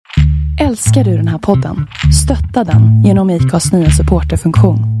Älskar du den här podden? Stötta den genom IKAs nya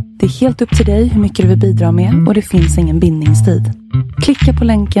supporterfunktion. Det är helt upp till dig hur mycket du vill bidra med och det finns ingen bindningstid. Klicka på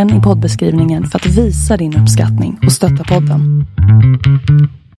länken i poddbeskrivningen för att visa din uppskattning och stötta podden.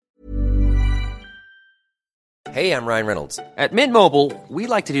 Hey, I'm Ryan Reynolds. At Mint Mobile,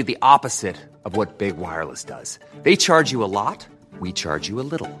 we like to do the opposite of what Big Wireless does. They charge you a lot, we charge you a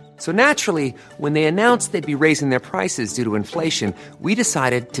little. So naturally, when they announced they'd be raising their prices due to inflation, we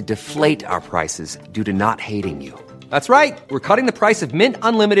decided to deflate our prices due to not hating you. That's right. We're cutting the price of Mint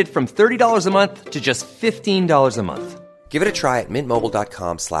Unlimited from $30 a month to just $15 a month. Give it a try at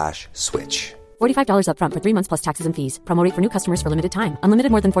mintmobile.com/switch. $45 up front for 3 months plus taxes and fees. Promo rate for new customers for limited time.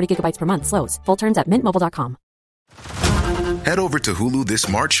 Unlimited more than 40 gigabytes per month. Slows full terms at mintmobile.com. Head over to Hulu this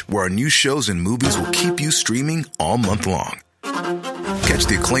March, where our new shows and movies will keep you streaming all month long. Catch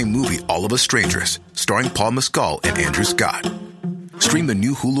the acclaimed movie All of Us Strangers, starring Paul Mescal and Andrew Scott. Stream the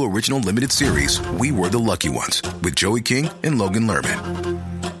new Hulu Original Limited series We Were the Lucky Ones with Joey King and Logan Lerman.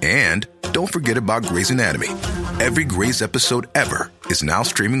 And don't forget about Grey's Anatomy. Every Grey's episode ever is now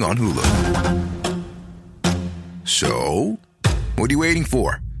streaming on Hulu. So, what are you waiting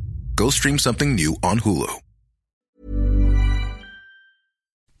for? Go stream something new on Hulu.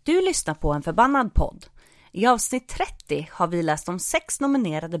 Du lyssnar på en förbannad podd. I avsnitt 30 har vi läst de 6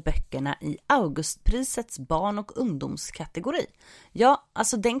 nominerade böckerna i Augustprisets barn- och ungdomskategori. Ja,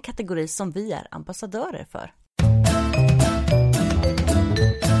 alltså den kategori som vi är ambassadörer för.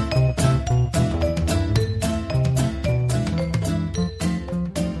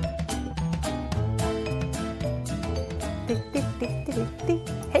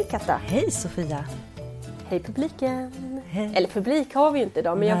 Hej Katta. Hej Sofia. Hej publiken. Hej. Eller publik har vi ju inte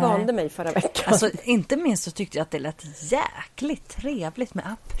idag, men jag vande mig förra veckan. Alltså inte minst så tyckte jag att det lät jäkligt trevligt med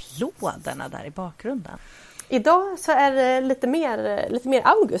applåderna där i bakgrunden. Idag så är det lite mer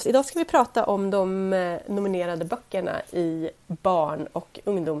August. Idag ska vi prata om de nominerade böckerna i barn- och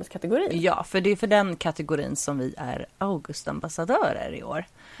ungdomskategorin. Ja, för det är för den kategorin som vi är Augustambassadörer i år.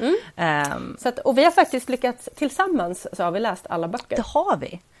 Och vi har faktiskt lyckats tillsammans, så har vi läst alla böcker. Det har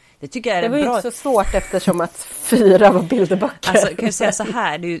vi. Det tycker jag är det var bra. ju inte så svårt eftersom att 4 var bilderböcker. Alltså kan jag säga så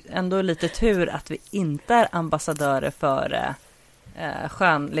här, det är ju ändå lite tur att vi inte är ambassadörer för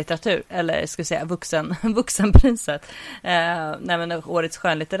skönlitteratur, eller ska jag säga vuxenpriset. Men årets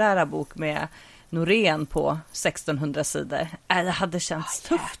skönlitterära bok med Norén på 1600 sidor. Det hade känts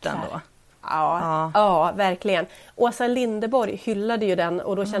tufft ändå. Ja, verkligen. Åsa Linderborg hyllade ju den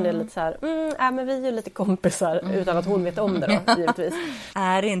och då kände jag lite så här, men vi är ju lite kompisar utan att hon vet om det då, givetvis.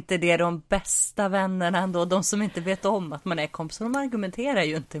 Är inte det de bästa vännerna ändå? De som inte vet om att man är kompisar, de argumenterar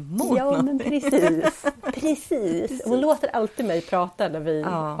ju inte emot Ja, men precis. Hon låter alltid mig prata när vi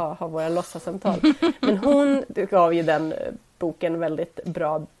har våra låtsasamtal. Men hon gav ju den boken väldigt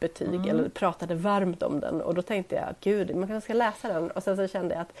bra betyg, eller pratade varmt om den. Och då tänkte jag, gud, man kanske ska läsa den. Och sen så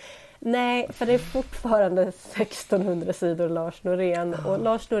kände jag att nej, för det är fortfarande 1600 sidor Lars Norén. Och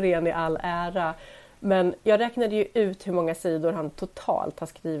Lars Norén är all ära. Men jag räknade ju ut hur många sidor han totalt har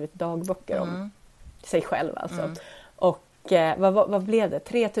skrivit dagböcker om. Sig själv alltså. Och vad blev det?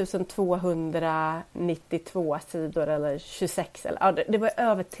 3292 sidor eller 26. Eller, det var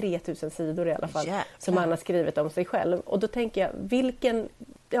över 3000 sidor i alla fall. Som han har skrivit om sig själv. Och då tänker jag,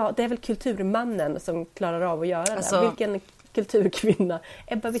 det är väl kulturmannen som klarar av att göra det. Vilken kulturkvinna?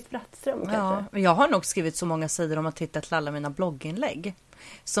 Ebba Witt-Brattström kanske? Jag har nog skrivit så många sidor om att titta till alla mina blogginlägg.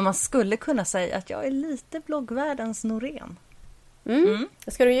 Så man skulle kunna säga att jag är lite bloggvärldens Norén.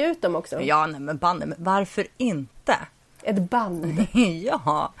 Ska du ge ut dem också? Ja, nej, men varför inte? Ett band.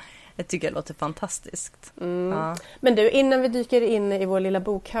 Ja, jag tycker det låter fantastiskt. Ja. Men du, innan vi dyker in i vår lilla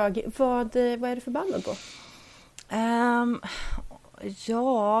bokhög, vad är det för banden på?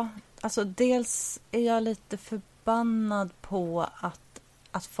 Ja, alltså dels är jag lite förbannad på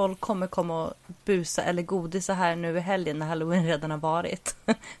att folk kommer komma och busa eller godisa här nu i helgen när Halloween redan har varit.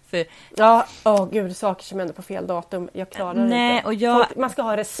 För gud, saker som händer på fel datum. Jag klarar det inte. Och man ska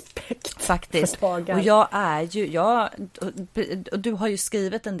ha respekt faktiskt. för dagar. Och jag är ju, och du har ju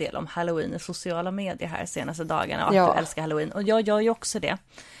skrivit en del om Halloween i sociala medier här senaste dagarna och att du älskar Halloween. Och jag gör ju också det.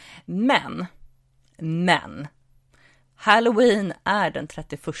 Men Halloween är den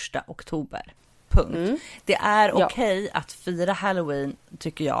 31 oktober. Punkt. Det är okej att fira Halloween,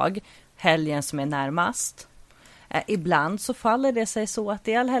 tycker jag, helgen som är närmast. Ibland så faller det sig så att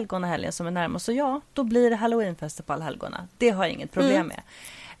det är allhelgonahelgen som är närmast. Så då blir det Halloweenfester på allhelgona. Det har jag inget problem med.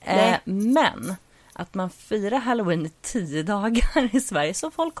 Men att man firar Halloween i 10 dagar i Sverige,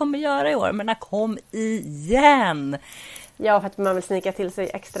 som folk kommer göra i år. Men kom igen! Ja, för att man vill snika till sig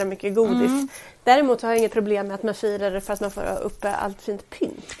extra mycket godis. Däremot har jag inget problem med att man firar det för att man får uppe allt fint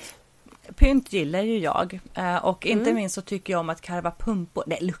pynt. pynt gillar ju jag. Och inte minst så tycker jag om att karva pumpor.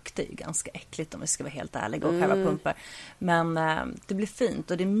 Det luktar ju ganska äckligt om vi ska vara helt ärliga och karva pumpor. Men det blir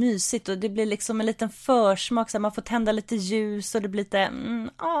fint och det är mysigt och det blir liksom en liten försmak. Så man får tända lite ljus och det blir lite...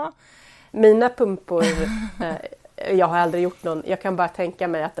 Mina pumpor... Jag har aldrig gjort någon. Jag kan bara tänka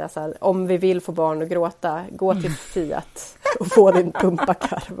mig att det är så här, om vi vill få barn att gråta, gå till Fiat och få din pumpa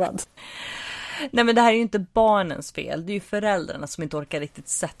karvad. Nej, men det här är ju inte barnens fel. Det är ju föräldrarna som inte orkar riktigt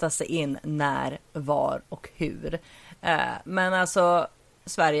sätta sig in när, var och hur. Men alltså,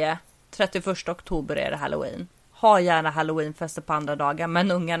 Sverige, 31 oktober är det Halloween. Ha gärna Halloweenfester på andra dagar,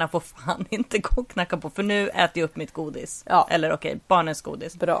 men ungarna får fan inte gå och knacka på, för nu äter jag upp mitt godis. Ja. Eller okej, barnens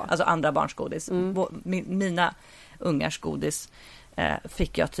godis. Bra. Alltså andra barns godis. Mina ungars godis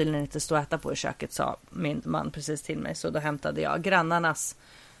fick jag tydligen inte stå och äta på i köket, sa min man precis till mig. Så då hämtade jag grannarnas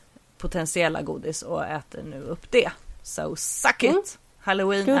potentiella godis och äter nu upp det. So suck it!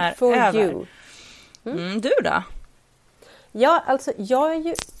 Halloween Good är for över. You. Du då? Ja, alltså jag är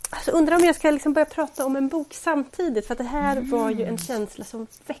ju... Alltså, undrar om jag ska liksom börja prata om en bok samtidigt, för att det här var ju en känsla som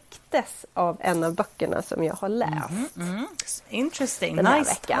väcktes av en av böckerna som jag har läst. Interesting, den här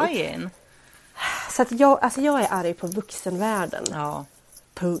nice veckan. tie-in. Så att jag är arg på vuxenvärlden. Ja.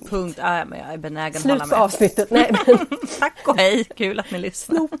 Punkt. Ja, men jag är benägen att Slut hålla på med. avsnittet. Nej, men... Tack och hej, kul att ni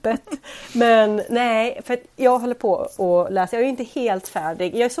lyssnar. Snopet. Men nej, för att jag håller på att läsa. Jag är inte helt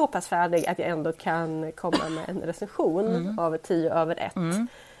färdig. Jag är så pass färdig att jag ändå kan komma med en recension av 10 över 1.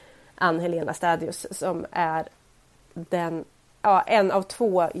 Ann-Helena Stadius, som är en av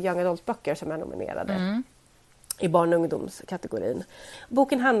 2 young adult-böcker som är nominerade i barn- och ungdomskategorin.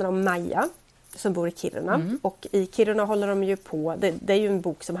 Boken handlar om Maja som bor i Kiruna, och i Kiruna håller de ju på, det är ju en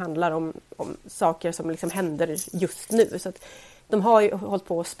bok som handlar om saker som liksom händer just nu, så att de har ju hållit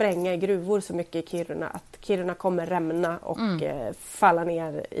på att spränga i gruvor så mycket i Kiruna att Kiruna kommer rämna och falla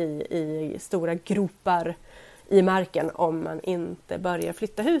ner i stora gropar i marken om man inte börjar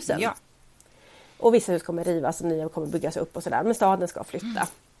flytta husen. Ja. Och vissa hus kommer rivas och nya kommer byggas upp och sådär, men staden ska flytta.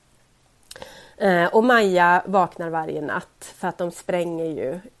 Och Maja vaknar varje natt för att de spränger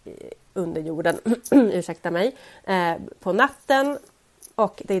ju under jorden, ursäkta mig, på natten,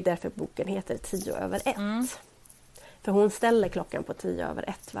 och det är därför boken heter 10 över 1. För hon ställer klockan på 10 över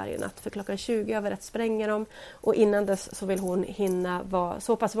 1 varje natt, för klockan 20 över 1 spränger de, och innan dess så vill hon hinna vara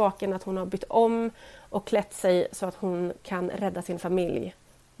så pass vaken att hon har bytt om och klätt sig så att hon kan rädda sin familj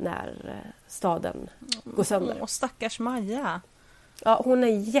när staden går sönder. Åh, stackars Maja. Ja, hon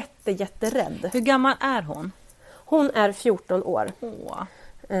är jätterädd. Hur gammal är hon? Hon är 14 år.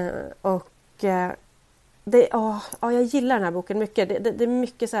 Jag gillar den här boken mycket. Det är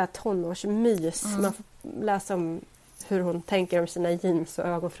mycket så här tonårsmys. Man får läsa om hur hon tänker om sina jeans och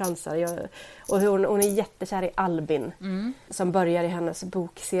ögonfransar. Och hur hon är jättekär i Albin som börjar i hennes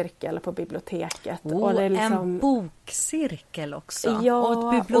bokcirkel på biblioteket. Och det är liksom... En bokcirkel också. Ja,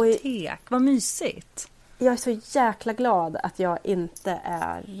 och ett bibliotek. Vad mysigt. Jag är så jäkla glad att jag inte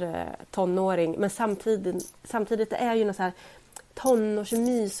är tonåring. Men samtidigt är ju något så här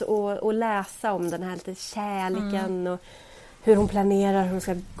tonårsmys och läsa om den här lite kärleken och hur hon planerar hur hon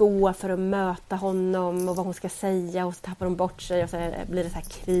ska gå för att möta honom och vad hon ska säga, och så tappar hon bort sig och så blir det så här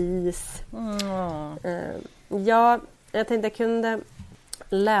kris. Jag tänkte jag kunde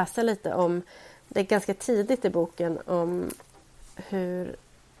läsa lite om, det är ganska tidigt i boken, om hur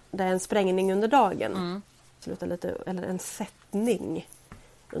det är en sprängning under dagen. Slutar lite, eller en sättning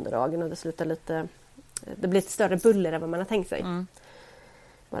under dagen, och det blir ett större buller än vad man har tänkt sig.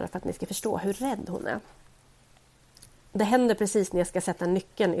 Bara för att ni ska förstå hur rädd hon är. Det händer precis när jag ska sätta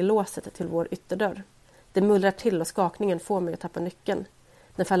nyckeln i låset till vår ytterdörr. Det mullrar till och skakningen får mig att tappa nyckeln.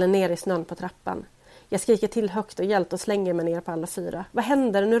 Den faller ner i snön på trappan. Jag skriker till högt och hjält och slänger mig ner på alla 4. Vad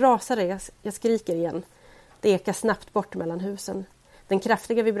händer? Nu rasar det. Jag skriker igen. Det ekar snabbt bort mellan husen. Den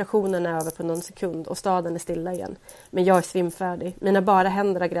kraftiga vibrationen är över på någon sekund och staden är stilla igen. Men jag är svimfärdig. Mina bara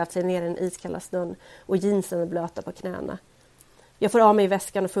händer har grävt sig ner i den iskalla snön och jeansen är blöta på knäna. Jag får av mig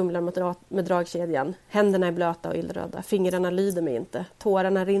väskan och fumlar med dragkedjan. Händerna är blöta och illröda. Fingrarna lyder mig inte.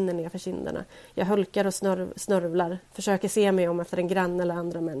 Tårarna rinner ner för kinderna. Jag hulkar och snörvlar. Försöker se mig om efter en granne eller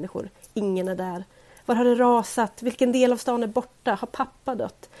andra människor. Ingen är där. Var har det rasat? Vilken del av stan är borta? Har pappa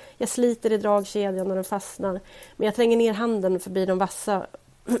dött? Jag sliter i dragkedjan och den fastnar. Men jag tränger ner handen förbi det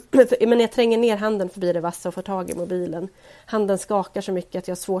vassa och får tag i mobilen. Handen skakar så mycket att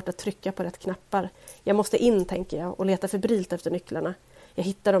jag har svårt att trycka på rätt knappar. Jag måste in, tänker jag, och leta febrilt efter nycklarna. Jag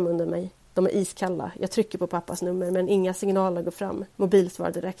hittar dem under mig. De är iskalla. Jag trycker på pappas nummer, men inga signaler går fram. Mobil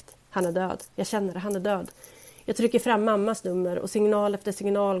svarar direkt. Han är död. Jag känner det, han är död. Jag trycker fram mammas nummer och signal efter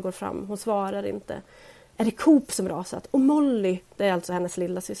signal går fram. Hon svarar inte. Är det Coop som rasat? Och Molly, det är alltså hennes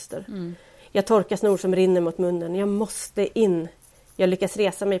lilla syster. Jag torkar snor som rinner mot munnen. Jag måste in. Jag lyckas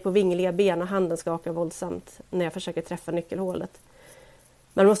resa mig på vingliga ben och handen skakar våldsamt när jag försöker träffa nyckelhålet.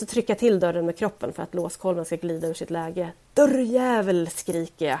 Man måste trycka till dörren med kroppen för att låskolven ska glida ur sitt läge. Dörrjävel,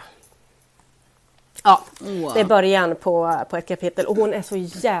 skriker jag. Ja, det är början på ett kapitel. Och hon är så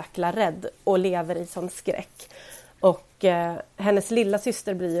jäkla rädd och lever i sån skräck. Och hennes lilla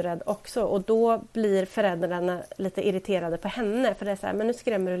syster blir ju rädd också. Och då blir föräldrarna lite irriterade på henne. För det är så här, men nu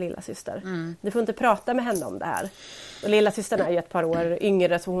skrämmer du lilla syster. Du får inte prata med henne om det här. Och lilla systern är ju ett par år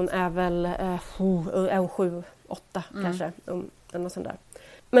yngre. Så hon är väl 7-8 kanske. Eller något sånt där.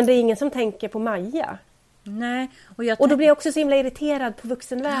 Men det är ingen som tänker på Maja. Nej. Och då blir jag också så himla irriterad på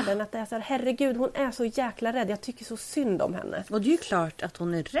vuxenvärlden. Att det är så här, herregud, hon är så jäkla rädd. Jag tycker så synd om henne. Och det är ju klart att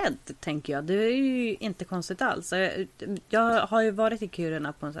hon är rädd, tänker jag. Det är ju inte konstigt alls. Jag har ju varit i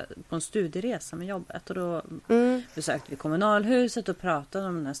Kiruna på en studieresa med jobbet. Och då besökte vi kommunalhuset och pratade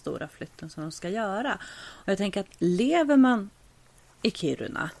om den här stora flytten som de ska göra. Och jag tänker att lever man i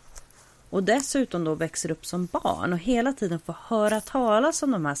Kiruna och dessutom då växer upp som barn och hela tiden får höra talas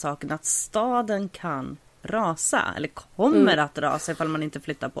om de här sakerna, att staden kan rasa eller kommer att rasa ifall man inte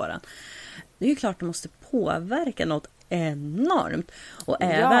flyttar på den. Det är ju klart att det måste påverka något enormt. Och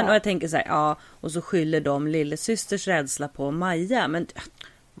även, och jag tänker så här, och så skyller de lillasysters rädsla på Maja, men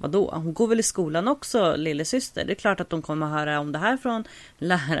vadå? Hon går väl i skolan också, lillasyster. Det är klart att de kommer att höra om det här från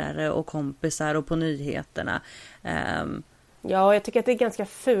lärare och kompisar och på nyheterna. Ja, jag tycker att det är ganska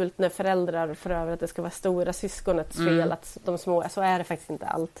fult när föräldrar för över att det ska vara stora syskonets fel, att de små, så är det faktiskt inte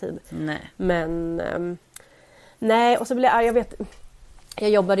alltid. Nej. Men nej, och så blir jag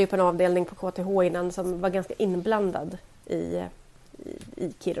jobbade ju på en avdelning på KTH innan som var ganska inblandad i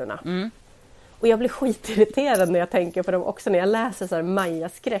Kiruna. Och jag blir skitirriterad när jag tänker på dem också, när jag läser så här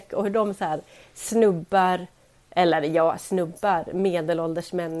Maja-skräck och hur de så här snubbar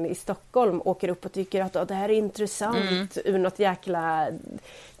medelålders män i Stockholm åker upp och tycker att det här är intressant ur något jäkla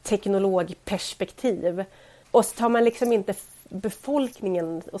teknologperspektiv. Och så tar man liksom inte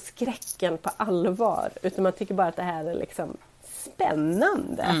befolkningen och skräcken på allvar, utan man tycker bara att det här är liksom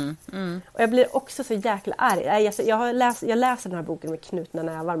spännande. Och jag blir också så jäkla arg. Jag läser den här boken med knutna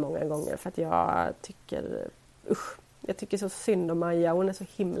nävar många gånger för att jag tycker så synd om Maja. Hon är så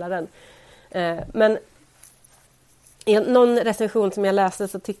himla rädd. Men i någon recension som jag läste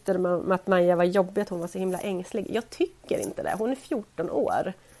så tyckte man att Maja var jobbig, att hon var så himla ängslig. Jag tycker inte det. Hon är 14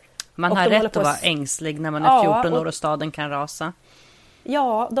 år. Man har rätt att vara ängslig när man är 14 år och staden kan rasa.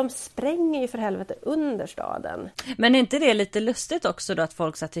 Ja, de spränger ju för helvete under staden. Men är inte det lite lustigt också då, att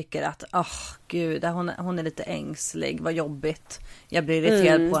folk så tycker att gud, hon är lite ängslig, vad jobbigt. Jag blir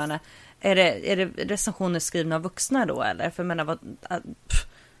irriterad på henne. Är det recensioner skrivna av vuxna då, eller? För jag menar,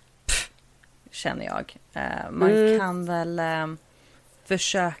 känner jag. Man kan väl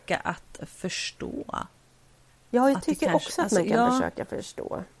försöka att förstå. Ja, jag tycker också att man kan försöka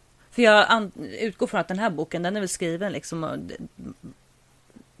förstå. För jag utgår från att den här boken, den är väl skriven liksom,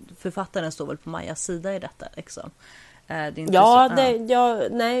 författaren står väl på Majas sida i detta liksom. Det är inte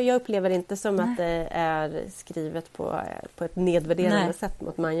jag upplever inte som att det är skrivet på ett nedvärderande sätt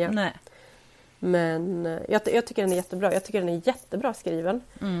mot Maja. Nej. Men jag tycker den är jättebra. Jag tycker den är jättebra skriven.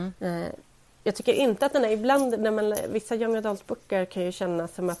 Jag tycker inte att den är ibland, vissa young adult-böcker kan ju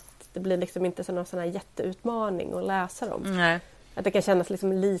kännas som att det blir liksom inte någon sån här jätteutmaning att läsa dem. Nej. Att det kan kännas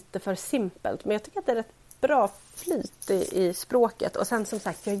liksom lite för simpelt. Men jag tycker att det är rätt bra flyt i språket. Och sen som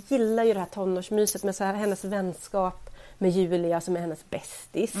sagt, jag gillar ju det här tonårsmyset med så här, hennes vänskap med Julia som är hennes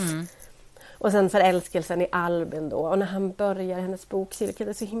bästis. Och sen förälskelsen i Albin då. Och när han börjar hennes bokcirkel,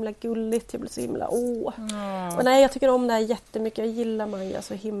 det är så himla gulligt. Jag blir så himla Och nej, jag tycker om det här jättemycket. Jag gillar Maja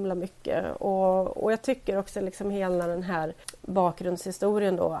så himla mycket. Och jag tycker också liksom hela den här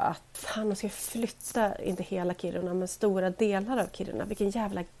bakgrundshistorien då, att fan, de ska flytta, inte hela Kiruna, men stora delar av Kiruna. Vilken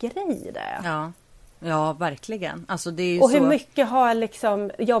jävla grej det är. Ja, verkligen. Alltså, det är ju och hur mycket har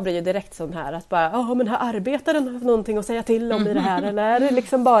liksom, jag blir ju direkt sån här att bara, men har arbetaren haft någonting att säga till om i det här, eller är det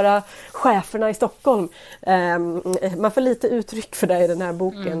liksom bara cheferna i Stockholm? Man får lite uttryck för det i den här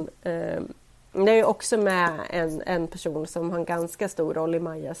boken. Det är ju också med en person som har en ganska stor roll i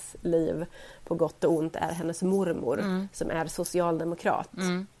Majas liv, på gott och ont, är hennes mormor som är socialdemokrat.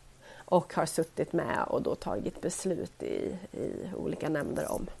 Och har suttit med och då tagit beslut i olika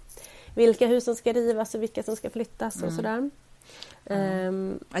nämnder om vilka hus som ska rivas och vilka som ska flyttas och sådär. Det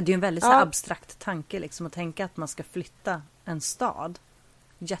är ju en väldigt så abstrakt tanke liksom, att tänka att man ska flytta en stad.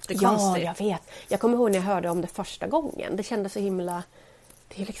 Jättekonstigt. Ja, jag vet. Jag kommer ihåg när jag hörde om det första gången. Det kändes så himla...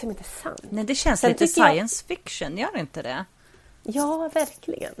 Det är liksom inte sant. Nej, det känns lite science fiction, gör det inte det? Ja,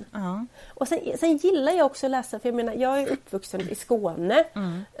 verkligen. Ja. Och sen gillar jag också att läsa, för jag menar, jag är uppvuxen i Skåne.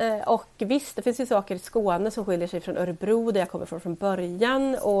 Och visst, det finns ju saker i Skåne som skiljer sig från Örebro, där jag kommer från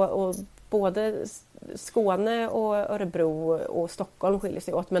början. Och både Skåne och Örebro och Stockholm skiljer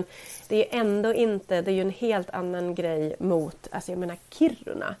sig åt. Men det är ju ändå inte, det är ju en helt annan grej mot, alltså jag menar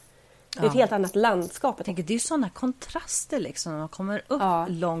Kiruna. Det är ett helt annat landskap. Jag tänker, det är ju sådana kontraster liksom när man kommer upp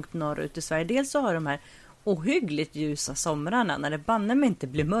långt norrut i Sverige. Dels så har de här ohyggligt ljusa somrarna när det banne mig inte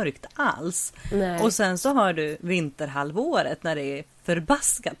blir mörkt alls. Nej. Och sen så har du vinterhalvåret när det är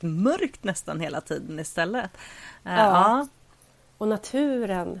förbaskat mörkt nästan hela tiden istället. Ja. Och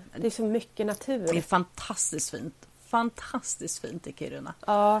naturen, det är så mycket natur. Det är fantastiskt fint. Fantastiskt fint i Kiruna.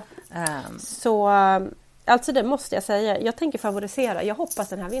 Ja, så alltså det måste jag säga. Jag tänker favorisera. Jag hoppas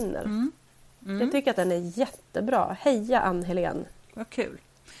den här vinner. Jag tycker att den är jättebra. Heja Ann-Helén. Vad kul.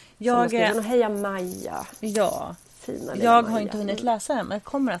 Och heja Maja. Ja, Fina jag Maja. har inte hunnit läsa den, men jag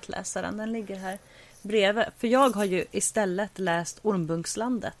kommer att läsa den. Den ligger här bredvid. För jag har ju istället läst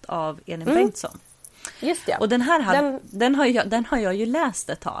Ormbunkslandet av Elin Bengtsson. Just det. Och den har jag ju läst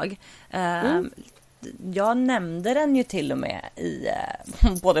ett tag. Jag nämnde den ju till och med i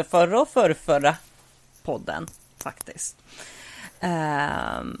både förra och förrförra podden faktiskt.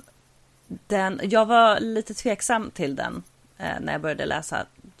 Jag var lite tveksam till den när jag började läsa.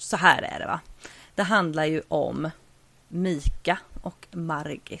 Så här är det, va? Det handlar ju om Mika och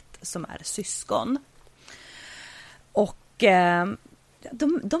Margit som är syskon. Och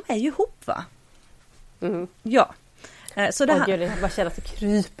de är ju ihop, va? Ja. Så det Gud, jag bara känner att det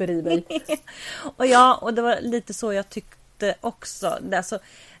kryper i mig. och det var lite så jag tyckte också. Alltså,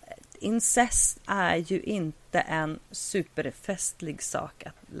 incest är ju inte en superfestlig sak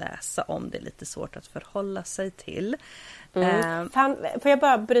att läsa om. Det är lite svårt att förhålla sig till. Får jag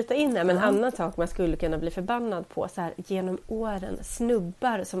bara bryta in här med en annan sak man skulle kunna bli förbannad på så här, genom åren?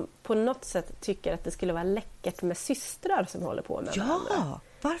 Snubbar som på något sätt tycker att det skulle vara läckert med systrar som håller på med varandra.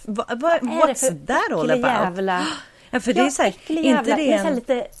 What's that all about? Jävla... Ja, för det är så här, inte det är så här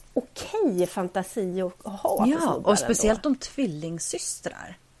lite okej fantasi att ha. Ja, och speciellt om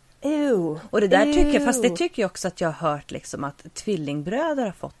tvillingsystrar. Och det där tycker jag, fast det tycker jag också att jag har hört liksom att tvillingbröder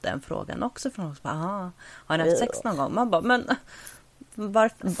har fått den frågan också från oss. Har ni haft sex någon gång? Man bara, men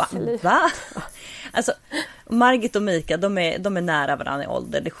varför? Va? Alltså, Margit och Mika, de är nära varandra i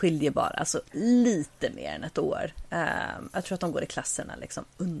ålder. Det skiljer bara alltså lite mer än ett år. Jag tror att de går i klasserna liksom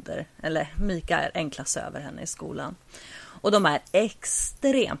under, eller Mika är en klass över henne i skolan. Och de är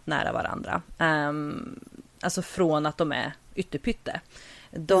extremt nära varandra. Alltså från att de är ytterpytte.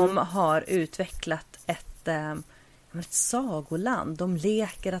 De har utvecklat ett sagoland. De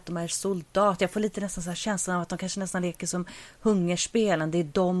leker att de är soldat. Jag får lite nästan så här känslan av att de kanske nästan leker som hungerspelen. Det är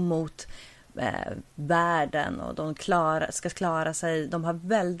de mot världen och de ska klara sig. De har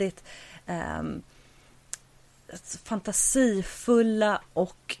väldigt fantasifulla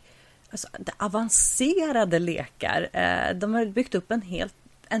och alltså, avancerade lekar. De har byggt upp en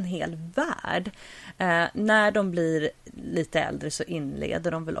hel värld. När de blir lite äldre så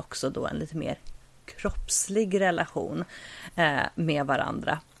inleder de väl också då en lite mer kroppslig relation med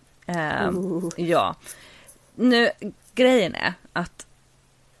varandra. Ja. Nu, grejen är att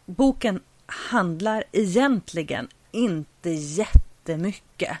boken handlar egentligen inte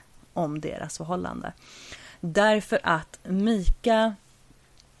jättemycket om deras förhållande. Därför att Mika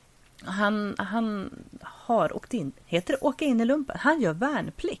han har åkt in, heter det åka in i lumpen? Han gör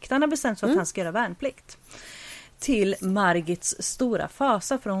värnplikt. Han har bestämt sig för att han ska göra värnplikt. Till Margits stora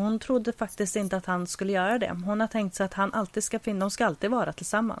fasa, för hon trodde faktiskt inte att han skulle göra det. Hon har tänkt sig att han alltid de ska alltid vara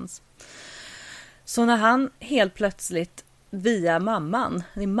tillsammans. Så när han helt plötsligt via mamman,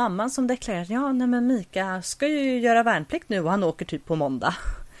 det är mamman som deklarerar men Mika ska ju göra värnplikt nu och han åker typ på måndag.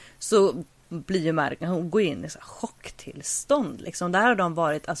 Så blir ju Margit, hon går in i så chocktillstånd liksom. Där har de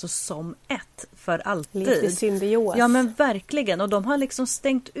varit alltså som ett för alltid. Lite symbios. Ja men verkligen, och de har liksom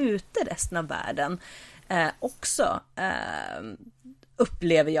stängt ute resten av världen också.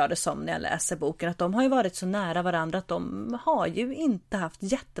 Upplever jag det som när jag läser boken, att de har ju varit så nära varandra att de har ju inte haft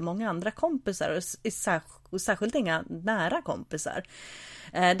jättemånga andra kompisar och särskilt inga nära kompisar.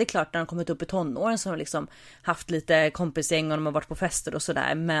 Det är klart när de kommit upp i tonåren så har de liksom haft lite kompisgäng och de har varit på fester och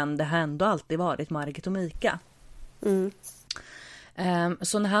sådär, men det har ändå alltid varit Margit och Mika.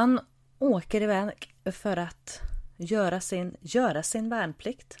 Så när han åker iväg för att göra sin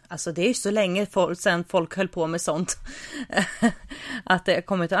värnplikt, alltså det är ju så länge sen folk höll på med sånt att det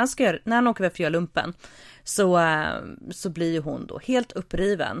kommer till, när han åker för att göra lumpen så blir ju hon då helt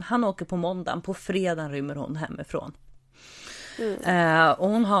uppriven. Han åker på måndagen, på fredagen rymmer hon hemifrån. Och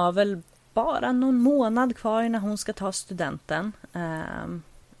hon har väl bara någon månad kvar innan hon ska ta studenten.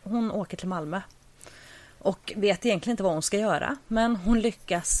 Hon åker till Malmö. Och vet egentligen inte vad hon ska göra. Men hon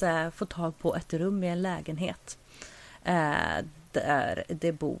lyckas få tag på ett rum i en lägenhet. Där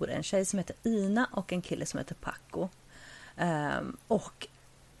det bor en tjej som heter Ina och en kille som heter Paco. Och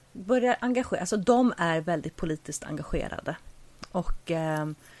börjar engagera. Alltså de är väldigt politiskt engagerade. Och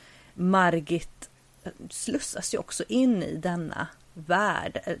Margit slussas ju också in i denna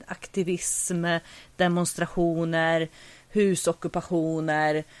värld. Aktivism, demonstrationer,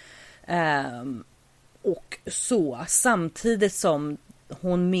 husockupationer. Och så samtidigt som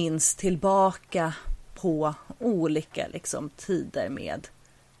hon minns tillbaka på olika liksom, tider med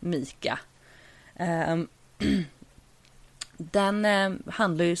Mika. Den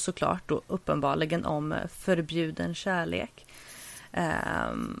handlar ju såklart då uppenbarligen om förbjuden kärlek.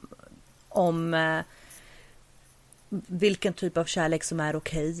 Om vilken typ av kärlek som är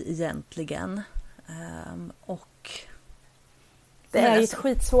okej egentligen. Och det är ju ett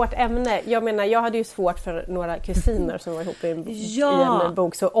skitsvårt ämne. Jag menar, jag hade ju svårt för några kusiner som var ihop i en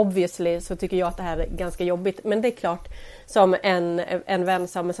bok. Så obviously så tycker jag att det här är ganska jobbigt. Men det är klart, som en vän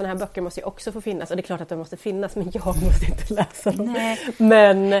sa, men sådana här böcker måste ju också få finnas. Och det är klart att de måste finnas, men jag måste inte läsa dem.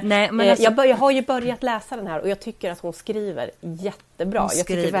 Men alltså, jag har ju börjat läsa den här och jag tycker att hon skriver jättebra. Jag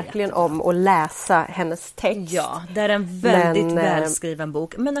tycker verkligen om att läsa hennes text. Ja, det är en väldigt välskriven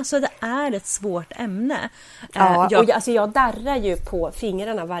bok. Men alltså det är ett svårt ämne. Ja, och jag darrar ju på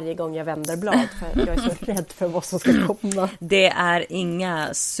fingrarna varje gång jag vänder blad. För jag är så rädd för vad som ska komma. Det är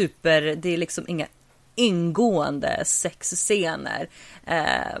det är liksom inga ingående sexscener.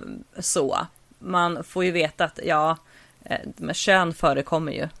 Så. Man får ju veta att men kön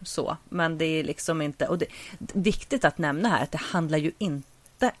förekommer ju så. Men det är liksom inte, och det är viktigt att nämna här att det handlar ju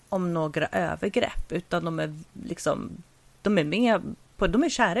inte om några övergrepp, utan de är liksom, de är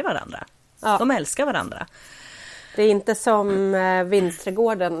kära i varandra. Ja. De älskar varandra. Det är inte som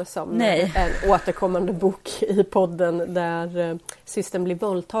Vindsträdgården som en återkommande bok i podden där systern blir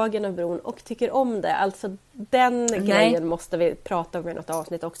våldtagen av bron och tycker om det. Alltså den grejen måste vi prata om i något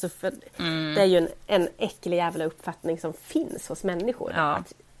avsnitt också. För det är ju en äcklig jävla uppfattning som finns hos människor. Ja.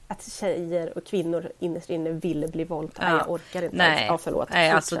 Att tjejer och kvinnor innerst inne vill bli våldtagna. Jag orkar inte. Förlåt.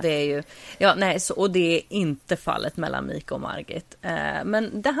 Nej, alltså det är ju... och det är inte fallet mellan Mika och Margit.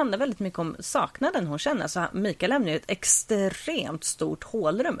 Men det handlar väldigt mycket om saknaden hon känner. Så Mika lämnar ju ett extremt stort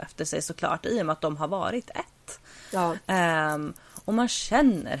hålrum efter sig såklart. I och med att de har varit ett. Ja. Och man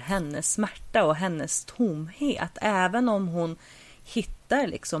känner hennes smärta och hennes tomhet. Även om hon hittar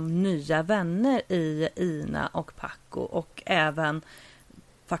liksom nya vänner i Ina och Paco. Och även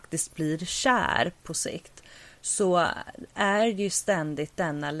faktiskt blir kär på sikt, så är ju ständigt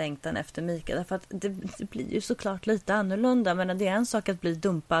denna längtan efter Mika, därför att det blir ju såklart lite annorlunda. Men det är en sak att bli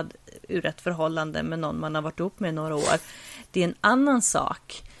dumpad ur ett förhållande med någon man har varit upp med i några år. Det är en annan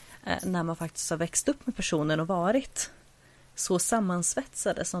sak när man faktiskt har växt upp med personen och varit så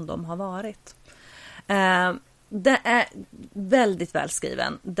sammansvetsade som de har varit. Den är väldigt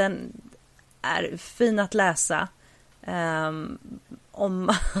välskriven. Den är fin att läsa.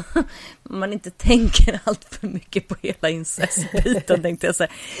 Om man inte tänker allt för mycket på hela incestbiten, tänkte jag säga.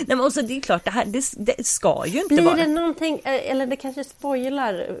 Nej, men också, det är klart, det ska ju inte vara. Blir det någonting, eller det kanske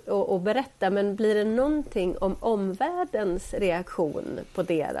spoilar att berätta, men blir det någonting om omvärldens reaktion på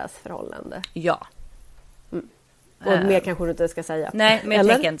deras förhållande? Ja. Och mer kanske du inte ska säga. Nej, men jag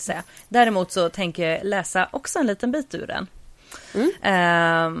tänker inte säga. Däremot så tänker jag läsa också en liten bit ur den.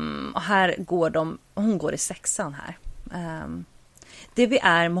 Och här går hon går i 6:an här. Det vi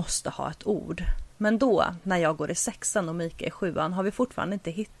är måste ha ett ord. Men då, när jag går i 6:an och Mika i 7:an, har vi fortfarande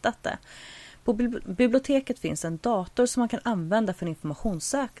inte hittat det. På biblioteket finns en dator som man kan använda för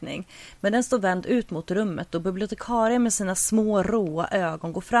informationssökning. Men den står vänd ut mot rummet och bibliotekarien med sina små råa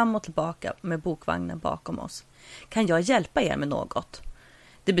ögon går fram och tillbaka med bokvagnen bakom oss. Kan jag hjälpa er med något?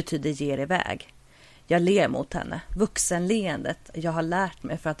 Det betyder ge er iväg. Jag ler mot henne, vuxenleendet jag har lärt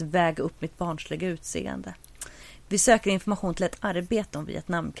mig för att väga upp mitt barnsliga utseende. Vi söker information till ett arbete om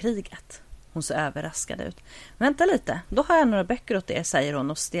Vietnamkriget. Hon ser överraskad ut. Vänta lite, då har jag några böcker åt er, säger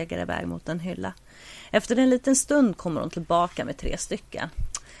hon och stegar iväg mot en hylla. Efter en liten stund kommer hon tillbaka med 3 stycken.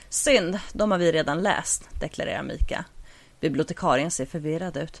 Synd, de har vi redan läst, deklarerar Mika. Bibliotekarien ser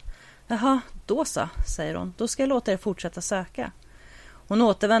förvirrad ut. Jaha, då så, säger hon. Då ska jag låta er fortsätta söka. Hon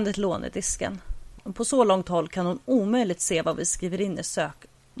återvänder till lånedisken. På så långt håll kan hon omöjligt se vad vi skriver in i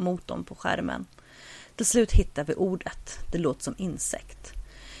sökmotorn på skärmen. Till slut hittar vi ordet. Det låter som insekt.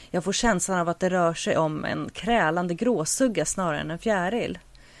 Jag får känslan av att det rör sig om en krälande gråsugga snarare än en fjäril.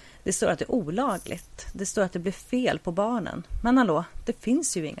 Det står att det är olagligt. Det står att det blir fel på barnen. Men hallå, det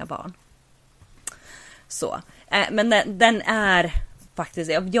finns ju inga barn. Så. Men den är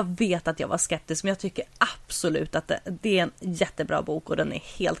faktiskt, jag vet att jag var skeptisk, men jag tycker absolut att det är en jättebra bok och den är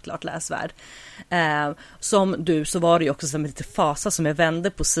helt klart läsvärd. Som du, så var det ju också som lite fasa som jag vände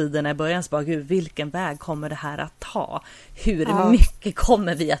på sidorna i början, så bara, gud, vilken väg kommer det här att ta? Hur mycket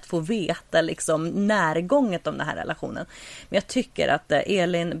kommer vi att få veta liksom närgånget om den här relationen? Men jag tycker att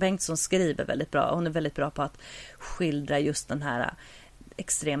Elin Bengtsson skriver väldigt bra. Hon är väldigt bra på att skildra just den här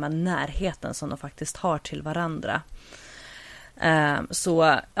extrema närheten som de faktiskt har till varandra.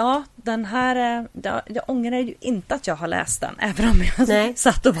 Så ja, den här, jag ångrar ju inte att jag har läst den, även om jag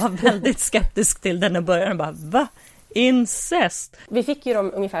satt och var väldigt skeptisk till den i början och bara, va? Incest? Vi fick ju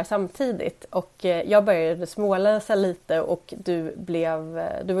dem ungefär samtidigt och jag började småläsa lite och du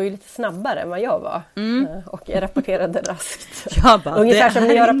var ju lite snabbare än vad jag var och jag rapporterade raskt. Ungefär som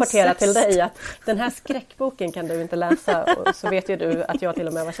när jag rapporterade till dig att den här skräckboken kan du inte läsa, och så vet ju du att jag till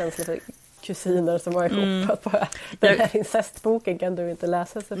och med var känslig för kusiner som var ihop på den här incestboken kan du inte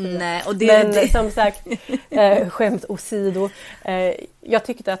läsa. Så nej, och men som sagt, skämt åsido, jag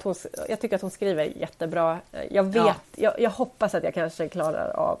tycker att hon skriver jättebra. Jag hoppas att jag kanske klarar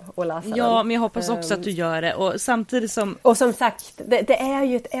av att läsa den. Ja, men jag hoppas också att du gör det. Och samtidigt som... Och som sagt, det är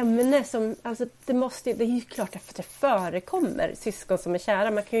ju ett ämne som, alltså det är ju klart att det förekommer syskon som är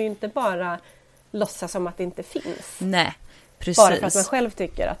kära. Man kan ju inte bara låtsas som att det inte finns. Nej. Precis. Bara för att man själv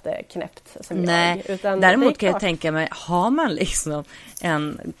tycker att det är knäppt som jag. Utan däremot kan jag tänka mig, har man liksom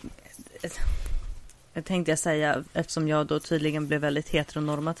jag tänkte säga, eftersom jag då tydligen blev väldigt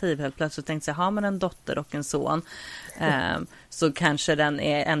heteronormativ helt plötsligt, tänkte jag, har man en dotter och en son så kanske den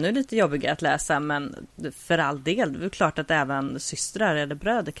är ännu lite jobbigare att läsa, men för all del, det är klart att även systrar eller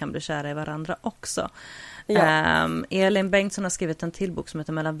bröder kan bli kära i varandra också. Ja. Elin Bengtsson har skrivit en till bok som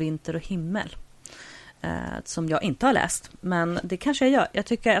heter Mellan vinter och himmel. Som jag inte har läst, men det kanske jag gör. Jag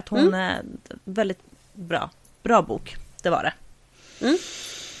tycker att hon är väldigt bra bok. Det var det.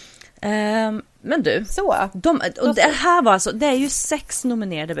 Men du, det här var alltså, det är ju 6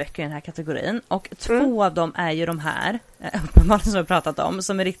 nominerade böcker i den här kategorin, och 2 av dem är ju de här som vi pratat om,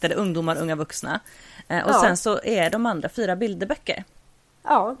 som är riktade ungdomar, unga vuxna, och sen så är de andra 4 bilderböcker.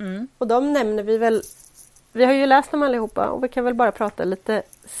 Ja, och de nämner vi väl. Vi har ju läst dem allihopa och vi kan väl bara prata lite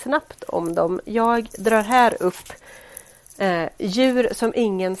snabbt om dem. Jag drar här upp Djur som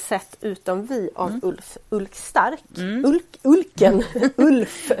ingen sett utom vi av Ulf Stark.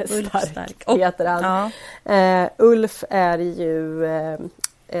 Ulf Stark heter han. Ja. Ulf är ju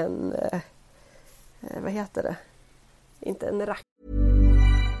en... vad heter det? Inte en rack.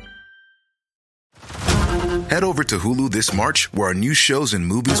 Head over to Hulu this March, where our new shows and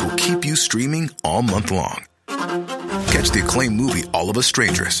movies will keep you streaming all month long. Catch the acclaimed movie All of Us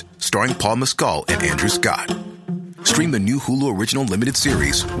Strangers, starring Paul Mescal and Andrew Scott. Stream the new Hulu original limited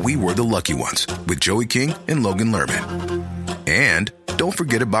series We Were the Lucky Ones with Joey King and Logan Lerman. And don't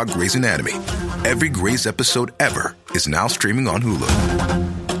forget about Grey's Anatomy. Every Grey's episode ever is now streaming on Hulu.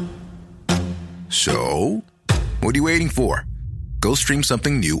 So, what are you waiting for? Go stream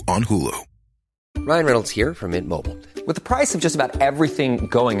something new on Hulu. Ryan Reynolds here from Mint Mobile. With the price of just about everything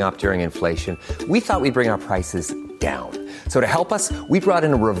going up during inflation, we thought we'd bring our prices down. So to help us, we brought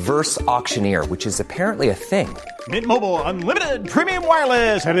in a reverse auctioneer, which is apparently a thing. Mint Mobile Unlimited Premium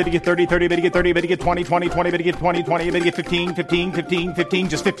Wireless. How to get 30, 30, bit to get 30, bit to get 20, 20, 20, bit to get 20, 20, bit to get 15, 15, 15, 15,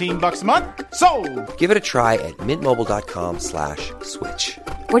 just $15 a month? Sold! Give it a try at mintmobile.com/switch.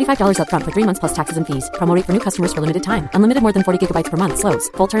 $45 up front for 3 months plus taxes and fees. Promo rate for new customers for limited time. Unlimited more than 40 gigabytes per month.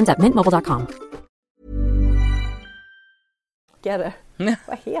 Slows full terms at mintmobile.com.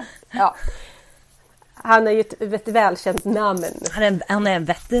 Vad heter? Ja. Han är ju ett välkänt namn. Han är en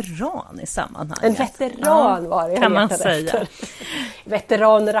veteran i sammanhanget. En veteran var det, kan man säga.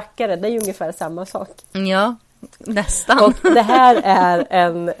 Veteranrackare, det är ju ungefär samma sak. Ja, nästan. Och det här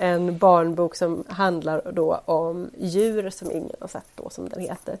är en barnbok som handlar då om djur som ingen har sett då, som den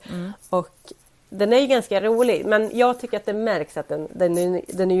heter. Och den är ju ganska rolig, men jag tycker att det märks att den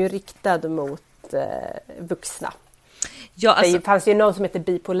är ju riktad mot vuxna. Ja, alltså, det fanns ju någon som heter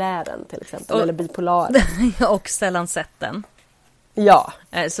Bipolären till exempel, eller Bipolaren. Och sällan sett den. Ja.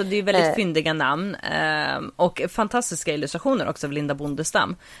 Så det är väldigt fyndiga namn. Och fantastiska illustrationer också av Linda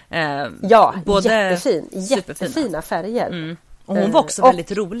Bondestam. Ja, jättefina färger. Och hon var också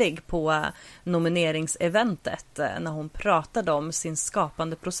väldigt rolig på nomineringseventet när hon pratade om sin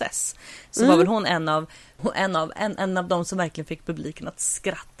skapande process. Så var väl hon en av de som verkligen fick publiken att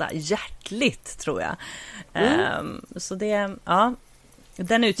skratta hjärtligt, tror jag. Så det, ja,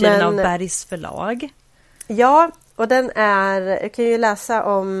 den är utgiven av Bergs förlag. Ja, och den jag kan ju läsa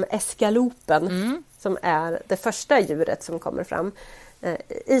om eskalopen som är det första djuret som kommer fram.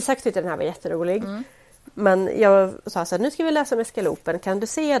 Isak tyckte den här var jätterolig. men jag sa så här, nu ska vi läsa om eskalopen, kan du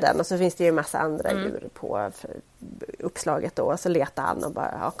se den? Och så finns det ju en massa andra djur på uppslaget då. Och så letar han och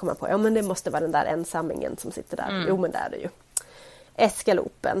bara kommer på, men det måste vara den där ensammingen som sitter där. Jo, men det är det ju.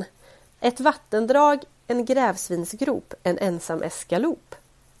 Eskalopen. Ett vattendrag, en grävsvinsgrop, en ensam eskalop.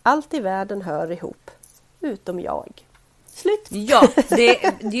 Allt i världen hör ihop, utom jag. Slut. Ja, det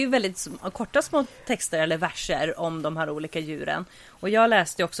är ju väldigt korta små texter eller verser om de här olika djuren. Och jag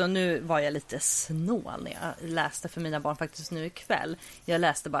läste också, nu var jag lite snål när jag läste för mina barn faktiskt nu ikväll. Jag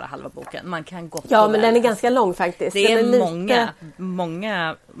läste bara halva boken. Man kan gott. Ja, men den är ganska lång faktiskt. Det är lite...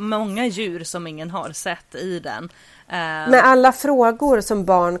 många djur som ingen har sett i den. Med alla frågor som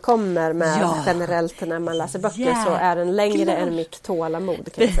barn kommer med generellt när man läser böcker så är den längre än mitt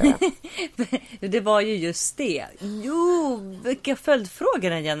tålamod, kan jag säga. Det var ju just det. Jo, vilka följdfrågor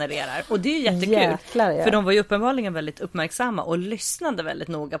den genererar. Och det är ju jättekul. Jäklar, ja. För de var ju uppenbarligen väldigt uppmärksamma och lyssnade väldigt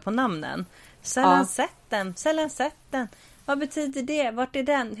noga på namnen. Sällan sett den. Vad betyder det? Vart är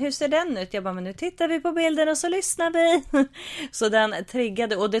den? Hur ser den ut? Jag bara, men nu tittar vi på bilden och så lyssnar vi. Så den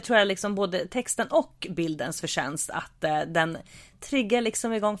triggade, och det tror jag liksom både texten och bildens förtjänst, att den triggar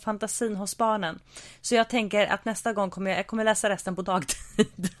liksom igång fantasin hos barnen. Så jag tänker att nästa gång kommer jag läsa resten på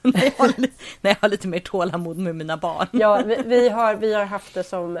dagtid. när jag har lite mer tålamod med mina barn. Ja, vi har haft det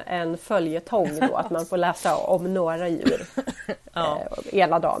som en följetong då, att man får läsa om några djur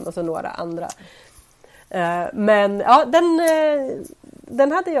hela dagen och så några andra. Men ja,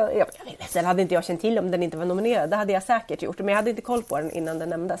 den hade den hade inte jag känt till om den inte var nominerad. Det hade jag säkert gjort, men jag hade inte koll på den innan den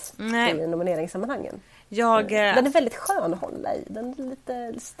nämndes i nomineringssammanhangen. Den är väldigt skön att hålla i. Den är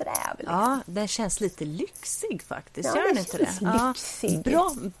lite sträv. Liksom. Ja, den känns lite lyxig faktiskt. Ja, gör den inte det? Lyxig.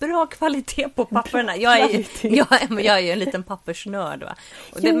 Bra kvalitet på papperna. Jag är ju en liten pappersnörd, va?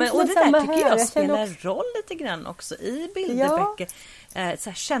 Och det där tycker jag spelar roll lite grann också i bilderböcker. Så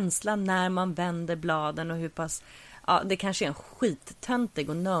här, känslan när man vänder bladen och hur pass... Ja, det kanske är en skittöntig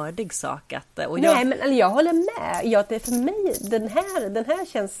och nördig sak att... men jag håller med. Ja, det för mig,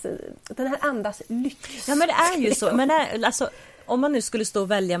 den här andas lyx. Ja, men det är ju så. Men alltså, om man nu skulle stå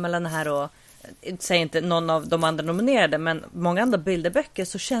och välja mellan det här och... Säg inte någon av de andra nominerade, men många andra bilderböcker,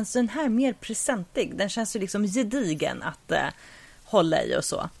 så känns den här mer presentig. Den känns ju liksom gedigen att hålla i och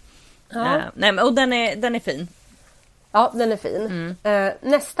så. Ja. Och den är fin. Ja, den är fin.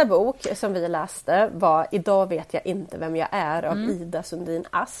 Nästa bok som vi läste var Idag vet jag inte vem jag är av Ida Sundin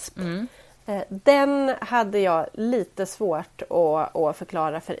Asp. Den hade jag lite svårt att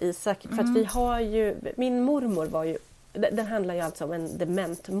förklara för Isak. För att vi har ju, min mormor var ju, den handlar ju alltså om en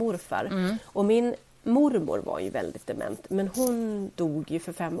dement morfar. Och min mormor var ju väldigt dement, men hon dog ju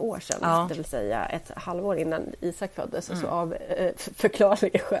för 5 år sedan, det vill säga ett halvår innan Isak föddes. Och så av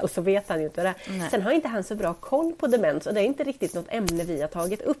förklarliga skäl så vet han ju inte det. Sen har inte han så bra koll på demens, och det är inte riktigt något ämne vi har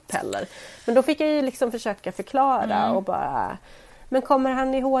tagit upp heller. Men då fick jag ju liksom försöka förklara och bara... Men kommer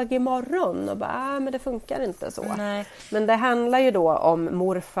han ihåg imorgon? Och bara, men det funkar inte så. Nej. Men det handlar ju då om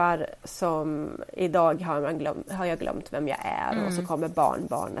morfar som idag har jag glömt vem jag är. Och så kommer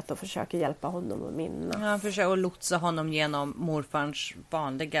barnbarnet och försöker hjälpa honom att minnas. Han försöker lotsa honom genom morfarns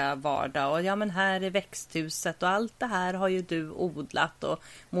vanliga vardag. Och men här är växthuset och allt det här har ju du odlat. Och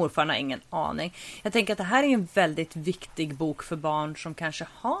morfar har ingen aning. Jag tänker att det här är en väldigt viktig bok för barn som kanske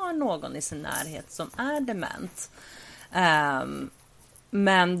har någon i sin närhet som är dement.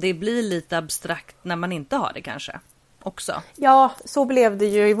 Men det blir lite abstrakt när man inte har det kanske också. Ja, så blev det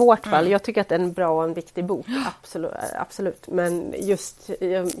ju i vårt fall. Jag tycker att det är en bra och en viktig bok. Absolut. Men just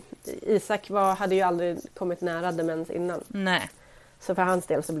Isak hade ju aldrig kommit nära demens innan. Nej. Så för hans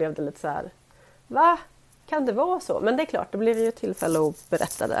del så blev det lite så här, va? Kan det vara så? Men det är klart, det blev ju tillfälle att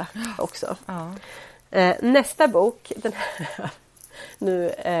berätta det också. Ja. Nästa bok, den här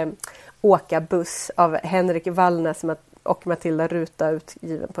nu Åka buss av Henrik Wallnäs och Matilda Ruta,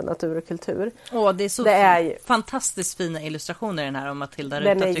 utgiven på Natur och kultur. Det är så fantastiskt fina illustrationer i den här om Matilda Ruta,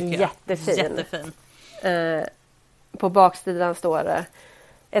 den är tycker jag. Jättefin. På baksidan står det: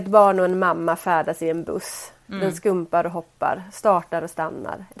 ett barn och en mamma färdas i en buss. Den skumpar och hoppar, startar och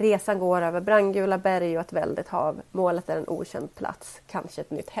stannar. Resan går över brandgula berg och ett väldigt hav. Målet är en okänd plats, kanske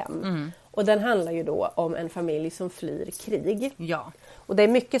ett nytt hem. Och den handlar ju då om en familj som flyr krig. Ja. Och det är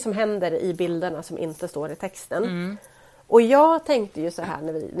mycket som händer i bilderna som inte står i texten. Och jag tänkte ju så här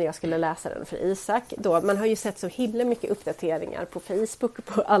när jag skulle läsa den för Isak. Då, man har ju sett så himla mycket uppdateringar på Facebook och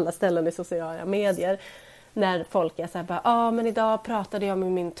på alla ställen i sociala medier. när folk är så här bara, men idag pratade jag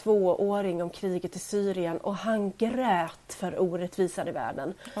med min 2-åring om kriget i Syrien och han grät för orättvisor i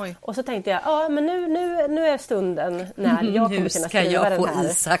världen. Oj. Och så tänkte jag, men nu är stunden när jag kommer kunna skriva den här. Nu ska jag få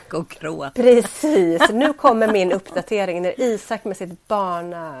Isak och gråta. Precis, nu kommer min uppdatering när Isak med sitt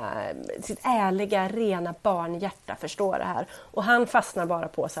ärliga, rena barnhjärta förstår det här. Och han fastnar bara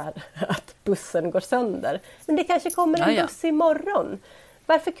på så här att bussen går sönder. Men det kanske kommer en buss imorgon.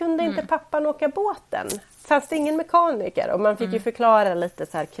 Varför kunde inte pappan åka båten? Fanns det ingen mekaniker? Och man fick ju förklara lite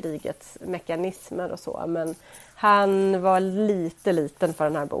så här krigets mekanismer och så. Men han var lite liten för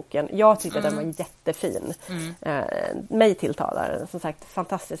den här boken. Jag tyckte den var jättefin. Mig tilltalar den. Som sagt,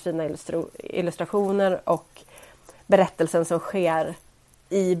 fantastiskt fina illustrationer och berättelsen som sker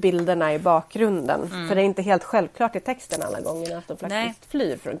i bilderna i bakgrunden. För det är inte helt självklart i texten alla gånger att de faktiskt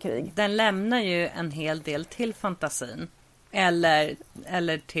flyr från krig. Den lämnar ju en hel del till fantasin.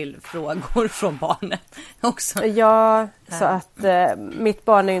 Eller till frågor från barnet också. Ja, så att mitt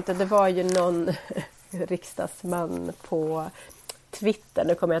barn är ju inte... Det var ju någon riksdagsman på Twitter,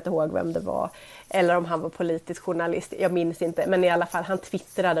 nu kommer jag inte ihåg vem det var. Eller om han var politisk journalist, jag minns inte. Men i alla fall, han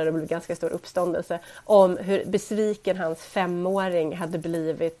twittrade och det blev ganska stor uppståndelse om hur besviken hans 5-åring hade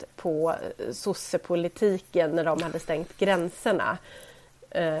blivit på sossepolitiken när de hade stängt gränserna.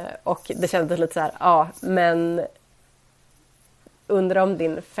 Och det kändes lite så här, men... Undrar om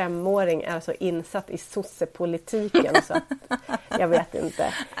din 5-åring är så insatt i sossepolitiken så att jag vet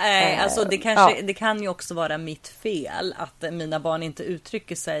inte. Nej, alltså det kan ju också vara mitt fel att mina barn inte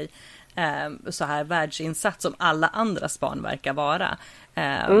uttrycker sig så här världsinsatt som alla andras barn verkar vara.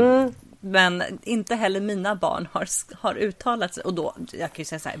 Men inte heller mina barn har uttalat sig. Och då, jag kan ju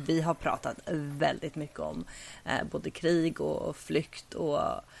säga så här, vi har pratat väldigt mycket om både krig och flykt och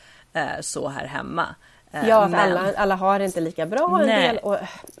så här hemma. Ja, alla har det inte lika bra en del.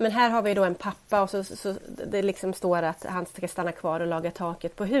 Men här har vi då en pappa och så det liksom står att han ska stanna kvar och laga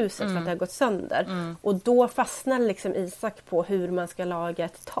taket på huset för att det har gått sönder. Och då fastnar liksom Isak på hur man ska laga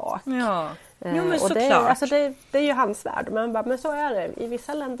ett tak. Ja, men och såklart. Det är ju hans värld. Men så är det. I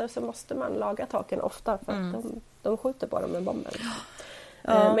vissa länder så måste man laga taken ofta för att de skjuter på dem med bomber.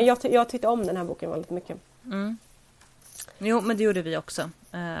 Men jag tyckte om den här boken väldigt mycket. Jo, men det gjorde vi också.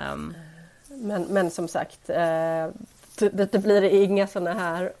 Men som sagt, det blir inga såna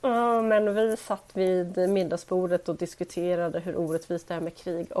här men vi satt vid middagsbordet och diskuterade hur orättvist det är med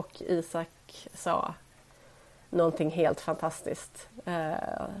krig och Isak sa någonting helt fantastiskt.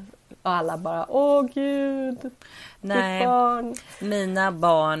 Och alla bara, åh gud, nej, barn. Mina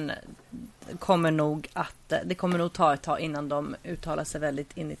barn kommer nog ta ett tag innan de uttalar sig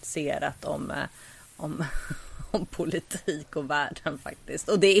väldigt initierat om politik och världen faktiskt.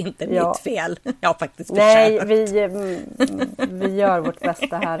 Och det är inte mitt fel. Jag har faktiskt försökt. Nej, vi gör vårt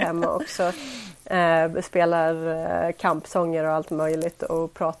bästa här hemma också. Spelar kampsånger och allt möjligt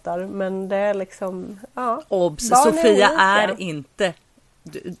och pratar. Men det är liksom... Obs, Sofia är inte...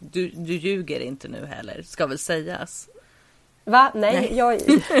 Du ljuger inte nu heller, ska väl sägas. Va? Nej,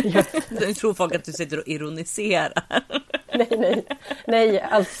 jag tror folk att du sitter och ironiserar. Nej,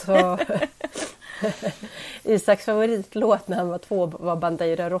 alltså... Isaks favoritlåt när han var 2 var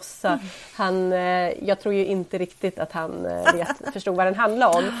Bandeira Rossa. Jag tror ju inte riktigt att han förstod vad den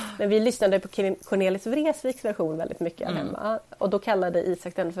handlade om. Men vi lyssnade på Cornelis Vreeswijks version väldigt mycket hemma. Och då kallade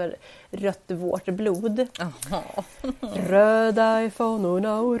Isak den för Rött vårt blod. Röda är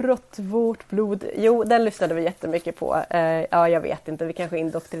fanorna och rött vårt blod. Jo, den lyssnade vi jättemycket på. Jag vet inte, vi kanske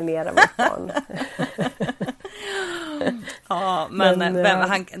indoktrinerar vårt barn. Ja, men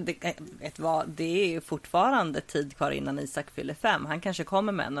vet vad, det är ju fortfarande tid kvar innan Isak fyller 5. Han kanske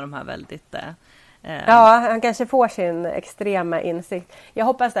kommer med en av de här väldigt... Ja, han kanske får sin extrema insikt. Jag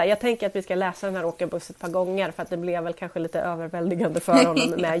hoppas det. Jag tänker att vi ska läsa den här Åka buss ett par gånger för att det blev väl kanske lite överväldigande för honom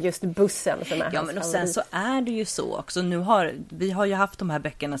med just bussen som är hans men och sen så är det ju så också. Vi har ju haft de här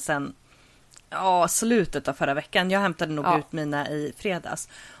böckerna sen slutet av förra veckan. Jag hämtade nog ut mina i fredags.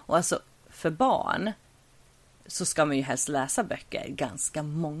 Och alltså för barn så ska man ju helst läsa böcker ganska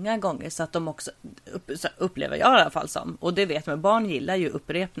många gånger så att de också upplever jag i alla fall som. Och det vet man, barn gillar ju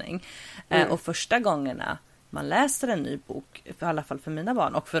upprepning. Och första gångerna man läser en ny bok, i alla fall för mina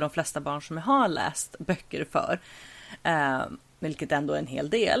barn och för de flesta barn som jag har läst böcker för, vilket ändå är en hel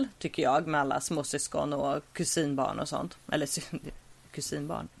del tycker jag med alla småsyskon och kusinbarn och sånt. Eller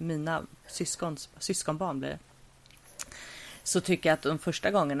kusinbarn, mina syskonbarn blir det. Så tycker jag att de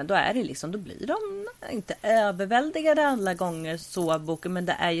första gångerna då blir de inte överväldigade alla gånger så av boken, men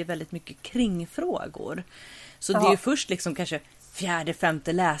det är ju väldigt mycket kringfrågor. Så det är ju först liksom kanske 4:e,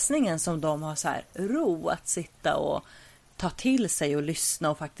 5:e läsningen som de har så här ro att sitta och ta till sig och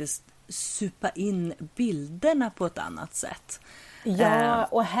lyssna och faktiskt supa in bilderna på ett annat sätt. Ja,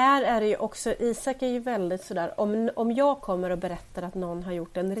 och här är det ju också, Isak är ju väldigt sådär, om jag kommer och berättar att någon har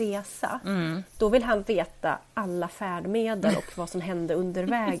gjort en resa, då vill han veta alla färdmedel och vad som hände under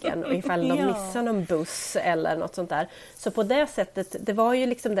vägen och ifall de missar någon buss eller något sånt där. Så på det sättet, det var ju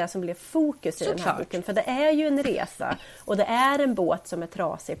liksom det som blev fokus i den här boken, för det är ju en resa och det är en båt som är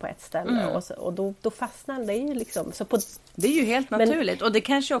trasig på ett ställe och då fastnar det ju liksom. Så det är ju helt naturligt, och det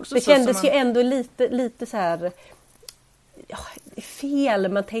kanske också det så kändes som ju ändå lite så här. Ja, det är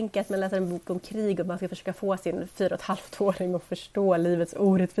fel. Man tänker att man läser en bok om krig och man ska försöka få sin 4,5-åring att förstå livets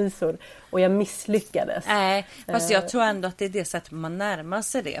orättvisor. Och jag misslyckades. Nej, fast jag tror ändå att det är det sättet man närmar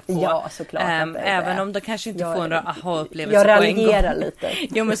sig det på. Ja, såklart. Även om det kanske inte får några aha-upplevelser på en gång. Jag raljerar lite.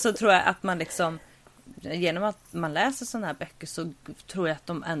 Jo, men så tror jag att man liksom, genom att man läser sådana här böcker, så tror jag att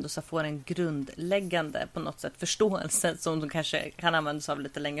de ändå så får en grundläggande på något sätt förståelse som de kanske kan använda sig av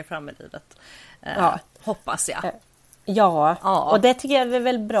lite längre fram i livet. Hoppas jag. Ja, och det tycker jag är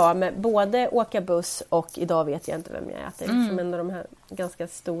väl bra med både åka buss och idag vet jag inte vem jag är. Det är liksom en av de här ganska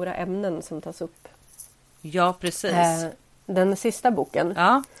stora ämnen som tas upp. Ja, precis. Den sista boken.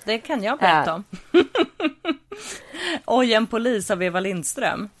 Ja, det kan jag berätta om. Oj, en polis av Eva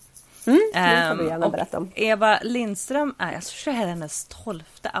Lindström. Det får du gärna berätta om. Eva Lindström är alltså hennes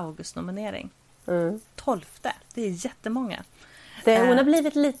 12:e Augustnominering. 12:e, det är jättemånga. Hon har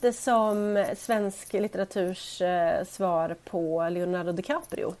blivit lite som svensk litteraturs svar på Leonardo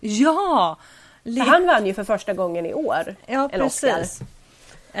DiCaprio. Ja! Han vann ju för första gången i år. Ja, precis.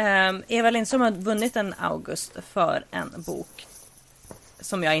 Eva Lindström har vunnit en August för en bok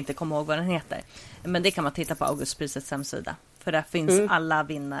som jag inte kommer ihåg vad den heter. Men det kan man titta på Augustprisets hemsida. För där finns alla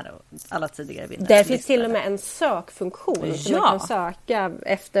vinnare och alla tidigare vinnare. Där finns till och med en sökfunktion som man kan söka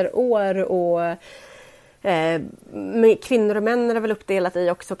efter år och kvinnor och män är väl uppdelat i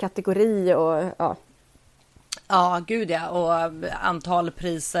också kategori och ja, gud ja, och antal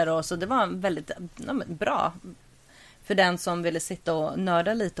priser och så. Det var väldigt bra för den som ville sitta och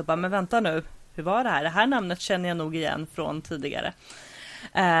nörda lite och bara, men vänta nu, hur var det här? Det här namnet känner jag nog igen från tidigare.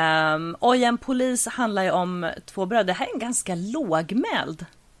 Och en polis handlar ju om två bröder. Det här är en ganska lågmäld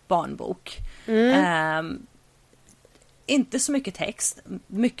barnbok. Inte så mycket text,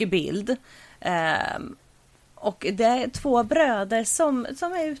 mycket bild. Och det är två bröder som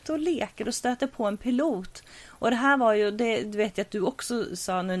är ute och leker och stöter på en pilot. Och det här var ju, det vet jag att du också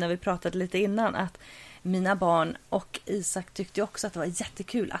sa nu när vi pratade lite innan, att mina barn och Isak tyckte också att det var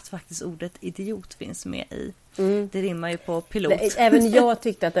jättekul att faktiskt ordet idiot finns med i. Det rimmar ju på pilot. Även jag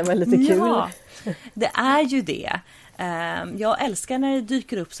tyckte att det var lite kul. Ja, det är ju det. Jag älskar när det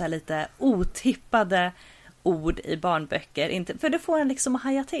dyker upp så här lite otippade ord i barnböcker. För det får en liksom att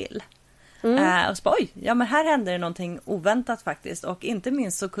haja till. Och så bara, oj, ja men här händer det någonting oväntat faktiskt. Och inte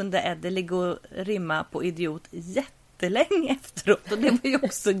minst så kunde Eddie ligga och rimma på idiot jättelänge efteråt. Och det var ju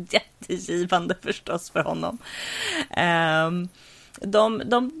också jättegivande förstås för honom.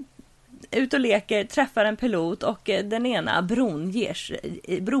 De ut och leker, träffar en pilot och den ena brodern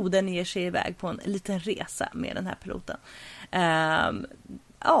ger sig iväg på en liten resa med den här piloten.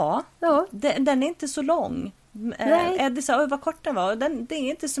 Den är inte så lång. Eddie sa vad kort den var. Det är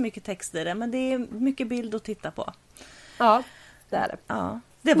inte så mycket text i den, men det är mycket bild att titta på. Ja, det är det. Ja.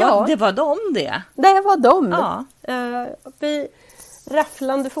 Det var de det. Det var de. Ja. Vi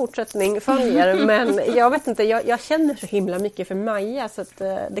rafflande fortsättning följer, men jag vet inte, jag känner så himla mycket för Maja, så att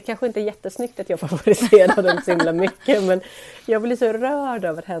det kanske inte är jättesnyggt att jag favoriserar den så himla mycket, men jag blir så rörd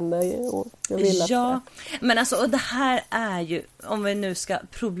över henne och jag vill att men alltså, och det här är ju, om vi nu ska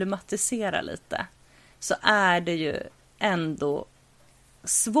problematisera lite, så är det ju ändå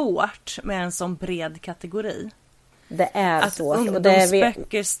svårt med en sån bred kategori. Det är att svårt.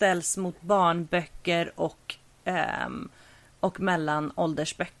 Ungdomsböcker ställs mot barnböcker och mellan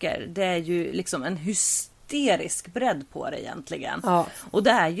åldersböcker. Det är ju liksom en hysterisk bredd på det egentligen. Ja. Och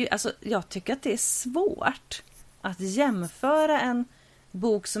det är ju, alltså, jag tycker att det är svårt att jämföra en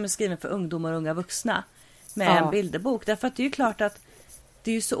bok som är skriven för ungdomar och unga vuxna med en bilderbok. Därför att det är ju klart att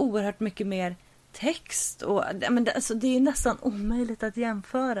det är ju så oerhört mycket mer text. Och, men det är ju nästan omöjligt att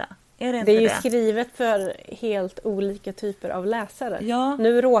jämföra. Är det inte det? Det är ju skrivet för helt olika typer av läsare. Ja.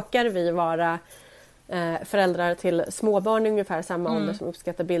 Nu råkar vi vara föräldrar till småbarn i ungefär samma ålder som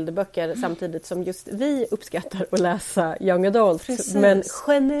uppskattar bilderböcker, samtidigt som just vi uppskattar att läsa young adult. Precis. Men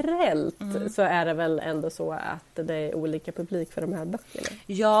generellt så är det väl ändå så att det är olika publik för de här böckerna.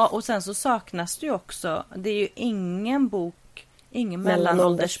 Ja, och sen så saknas det ju också, det är ju ingen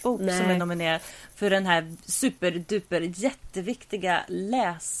mellanåldersbok som är nominerad för den här superduper jätteviktiga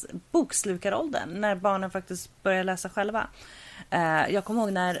bokslukaråldern, när barnen faktiskt börjar läsa själva. Jag kommer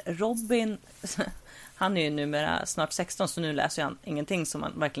ihåg när Robin, han är ju numera snart 16, så nu läser han ingenting som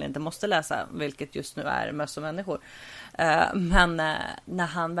man verkligen inte måste läsa, vilket just nu är Möss och människor. Men när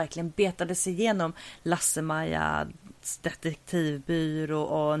han verkligen betade sig igenom Lasse-Majas detektivbyrå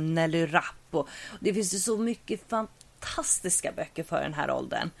och Nelly Rapp, och det finns ju så mycket fantastiska böcker för den här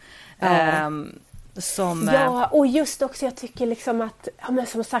åldern. Ja, och just också jag tycker liksom att, ja, men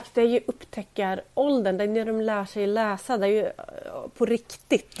som sagt, det är ju upptäckaråldern, det är när de lär sig läsa, det är ju på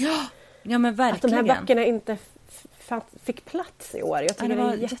riktigt. Ja, men verkligen. Att de här böckerna inte fick plats i år. Jag tycker det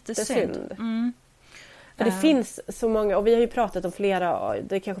är jättesynd. För det finns så många, och vi har ju pratat om flera,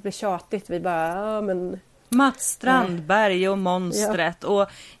 det kanske blir tjatigt, vi bara, Mats Strandberg och Monstret och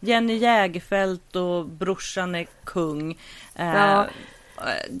Jenny Jägerfeld och Brorsan är kung.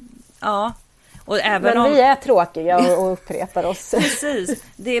 Och även men vi är tråkiga och upprepar oss. Precis,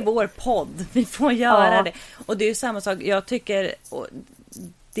 det är vår podd. Vi får göra det. Och det är ju samma sak, jag tycker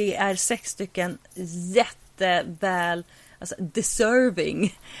det är 6 stycken jätteväl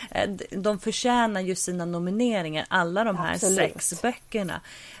deserving. De förtjänar ju sina nomineringar, alla de här 6 böckerna.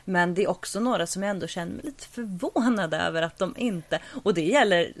 Men det är också några som jag ändå känner mig lite förvånade över att de inte, och det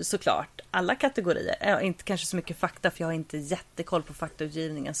gäller såklart alla kategorier, inte kanske så mycket fakta, för jag har inte jättekoll på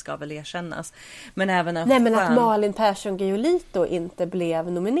faktautgivningen, ska väl erkännas. Men även men att Malin Persson Giolito inte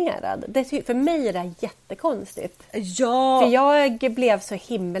blev nominerad, det, för mig är det jättekonstigt. Ja. För jag blev så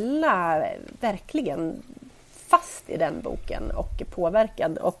himla verkligen fast i den boken och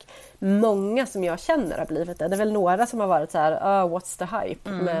påverkad, och många som jag känner har blivit det. Det är väl några som har varit så här, what's the hype?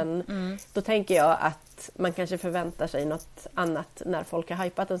 Men då tänker jag att man kanske förväntar sig något annat när folk har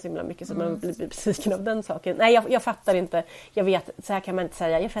hypat den så himla mycket, så man blir besviken av den saken. Nej, jag fattar inte. Jag vet, så här kan man inte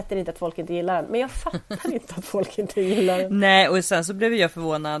säga. Jag fattar inte att folk inte gillar den, men jag fattar inte att folk inte gillar den. Nej, och sen så blev jag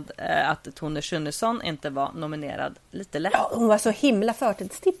förvånad att Tone Schunnesson inte var nominerad. Lite lätt. Ja, hon var så himla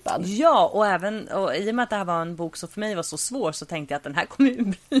förtidstippad. Ja, och i och med att det här var en bok som för mig var så svår, så tänkte jag att den här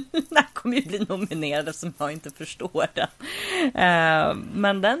kommer ju bli nominerad, eftersom jag inte förstår den.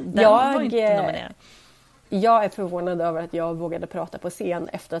 Men den var inte nominerad. Jag är förvånad över att jag vågade prata på scen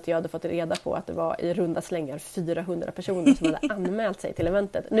efter att jag hade fått reda på att det var i runda slängar 400 personer som hade anmält sig till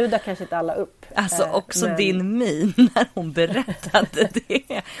eventet. Nu där kanske inte alla upp. Alltså också din min när hon berättade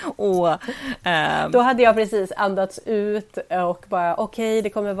det. Då hade jag precis andats ut och bara okej, det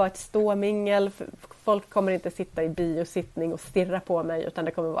kommer vara ett ståmingel. Folk kommer inte sitta i biosittning och stirra på mig, utan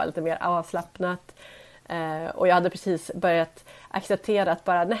det kommer vara lite mer avslappnat. Och jag hade precis börjat acceptera att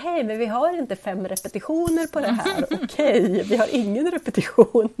bara, nej, men vi har inte 5 repetitioner på det här. Okej, vi har ingen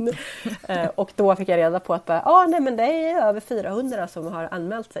repetition. Och då fick jag reda på att bara, nej, men det är över 400 som har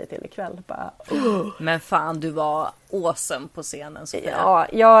anmält sig till ikväll. Bara, Men fan, du var awesome på scenen. Sofia.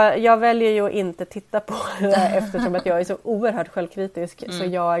 Ja, jag väljer ju att inte titta på det eftersom att jag är så oerhört självkritisk.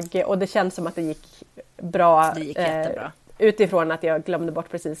 Så och det känns som att det gick bra. Det gick jättebra. Utifrån att jag glömde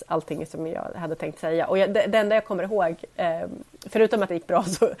bort precis allting som jag hade tänkt säga. Och det enda jag kommer ihåg, förutom att det gick bra,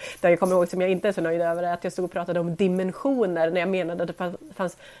 så det jag kommer ihåg som jag inte är så nöjd över, är att jag stod och pratade om dimensioner när jag menade att det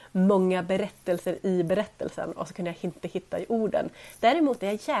fanns många berättelser i berättelsen, och så kunde jag inte hitta i orden. Däremot är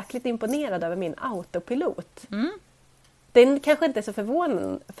jag jäkligt imponerad över min autopilot. Den kanske inte är så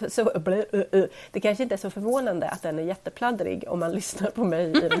förvånande, det kanske inte är så förvånande att den är jättepladdrig om man lyssnar på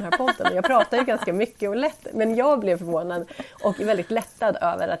mig i den här podden. Jag pratar ju ganska mycket och lätt, men jag blev förvånad och väldigt lättad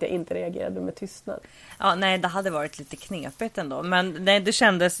över att jag inte reagerade med tystnad. Ja, nej, det hade varit lite knepigt ändå, men nej, det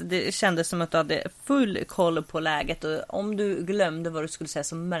kändes som att du hade full koll på läget, och om du glömde vad du skulle säga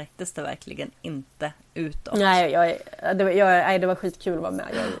så märktes det verkligen inte utåt. Nej, det var skitkul att vara med.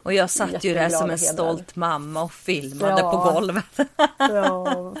 Och jag satt ju där som en stolt mamma och filmade på golvet.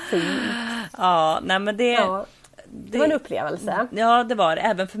 Ja, fint. Ja, nej, men det var en upplevelse. Ja, det var det.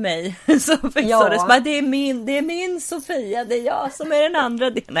 Även för mig. Så det är min Sofia. Det är jag som är den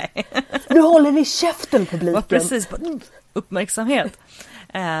andra. Nej. Nu håller ni käften, publiken. Var precis på uppmärksamhet.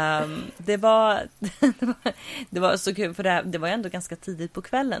 Det var så kul, för det var ändå ganska tidigt på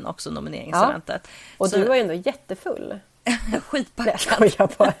kvällen också, nomineringseventet. Ja. Och så, du var ändå jättefull.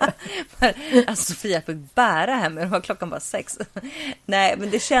 Skitpackad. Alltså, Sofia fick bära hem, men det var klockan bara 6. Nej, men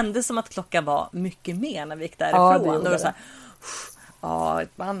det kändes som att klockan var mycket mer när vi gick därifrån. Ja, det var så här,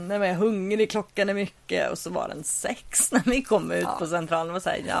 man är hungrig, klockan är mycket, och så var den 6 när vi kom ut på centralen och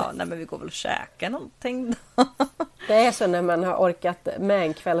sa men vi går väl och käka någonting då. Det är så när man har orkat med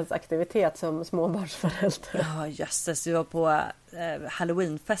en kvällsaktivitet som småbarnsförälder. Ja, jösses, vi var på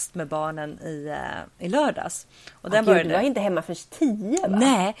Halloweenfest med barnen i lördags. Och den började... Du var inte hemma först 10, va?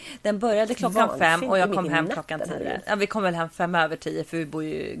 Nej, den började klockan 5 och jag kom hem klockan 10. Ja, vi kom väl hem 5 över 10, för vi bor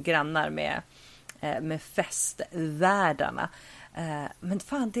ju grannar med med festvärdarna. Men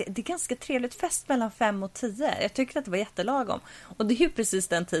fan, det är ganska trevligt fest mellan 5 och 10. Jag tycker att det var jättelagom. Och det är ju precis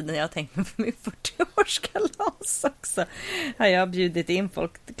den tiden jag har tänkt mig för min 40-årskalas också. Jag har bjudit in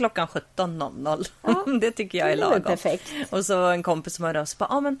folk klockan 17.00. Ja, det tycker jag är lagom. Perfekt. Och så en kompis som hörde av sig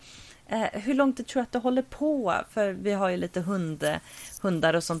bara, men hur långt tror du att du håller på? För vi har ju lite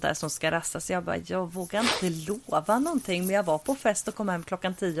hundar och sånt där som ska rastas. Jag bara, jag vågar inte lova någonting. Men jag var på fest och kom hem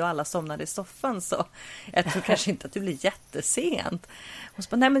klockan 10 och alla somnade i soffan. Så jag tror kanske inte att det blir jättesent. Hon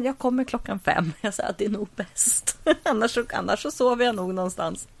sa, nej men jag kommer klockan 5. Jag sa att det är nog bäst. annars så sover jag nog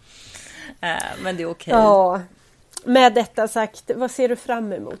någonstans. Men det är okej. Ja, med detta sagt, vad ser du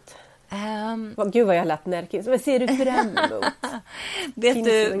fram emot? Gud vad jag lät närkis. Vad ser du fram emot?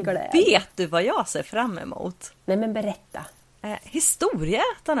 Vet du vad jag ser fram emot? Nej men berätta.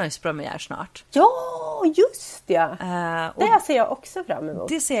 Historieätarna har ju premiär snart. Ja, just ja. Det ser jag också fram emot.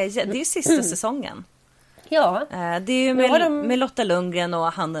 Det är sista säsongen. Ja. Det är ju med Lotta Lundgren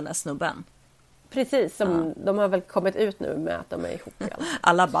och han den där snubben. Precis, de har väl kommit ut nu med att de är ihop igen.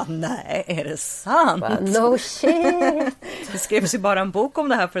 Alla bara, nej, är det sant? No shit! Det skrevs ju bara en bok om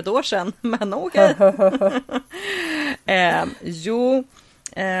det här för ett år sedan, men okej.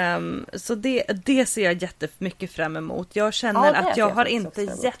 Så det ser jag jättemycket fram emot. Jag känner att jag har inte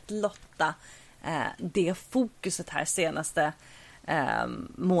gett Lotta det fokuset här senaste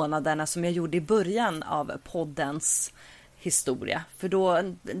månaderna som jag gjorde i början av poddens historia. För då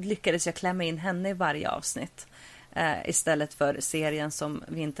lyckades jag klämma in henne i varje avsnitt. Istället för serien som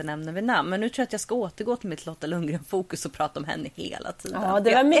vi inte nämner vid namn. Men nu tror jag att jag ska återgå till mitt Lotta Lundgren-fokus och prata om henne hela tiden. Ja,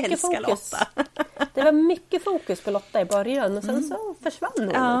 det var mycket fokus. Lotta. Det var mycket fokus på Lotta i början och sen så försvann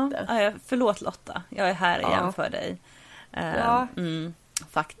hon lite. Ja, förlåt Lotta. Jag är här igen för dig.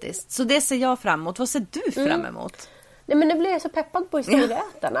 Faktiskt. Så det ser jag fram emot. Vad ser du fram emot? Nej, men nu blir jag så peppad på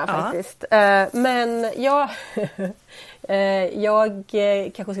historieätarna faktiskt. Men jag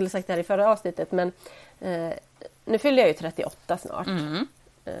kanske skulle sagt det här i förra avsnittet, men nu fyller jag ju 38 snart.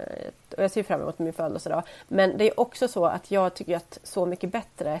 Och jag ser fram emot min födelsedag. Men det är också så att jag tycker att Så mycket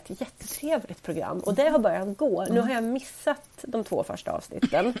bättre är ett jättetrevligt program. Och det har börjat gå. Nu har jag missat de 2 första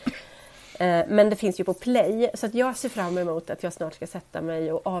avsnitten. Men det finns ju på Play. Så att jag ser fram emot att jag snart ska sätta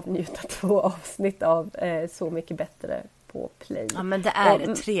mig och avnjuta 2 avsnitt av Så mycket bättre på Play. Ja, men det är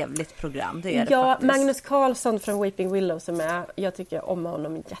ett trevligt program. Det är det faktiskt. Magnus Carlsson från Weeping Willow som är. Jag tycker om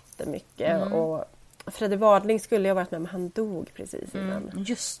honom jättemycket. Och Fredrik Wadling skulle jag varit med, men han dog precis innan.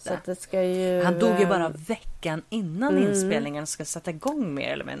 Just det. Så att det ska ju, han dog ju bara veckan innan inspelningen ska sätta igång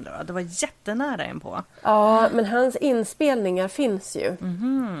mer eller mindre. Det var jättenära inpå. Ja, men hans inspelningar finns ju.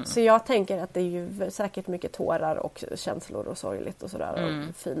 Så jag tänker att det är ju säkert mycket tårar och känslor och sorgligt och sådär. Och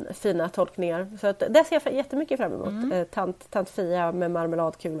fina tolkningar. Så att det ser jag jättemycket fram emot. Tant Fia med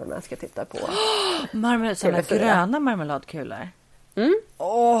marmeladkulorna jag ska titta på. Sådana gröna marmeladkulor.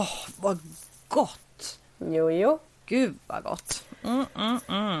 Vad gott! Jo. Gud vad gott.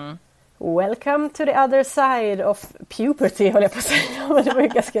 Welcome to the other side of puberty, håller jag på att säga. Men det var ju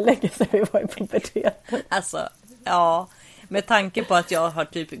ganska länge sedan vi var i puberteten. Alltså, ja. Med tanke på att jag har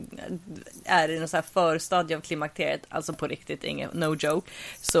är i någon så här förstadie av klimakteriet, alltså på riktigt, no joke,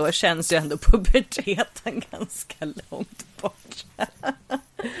 så känns ju ändå puberteten ganska långt bort.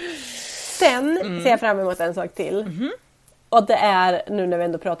 Sen ser jag fram emot en sak till. Och det är, nu när vi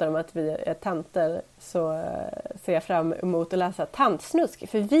ändå pratar om att vi är tanter, så ser jag fram emot att läsa Tantsnusk.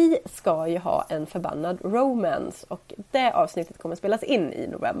 För vi ska ju ha en förbannad romance. Och det avsnittet kommer spelas in i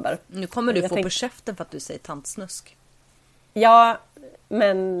november. Nu kommer du få på käften för att du säger tantsnusk. Ja,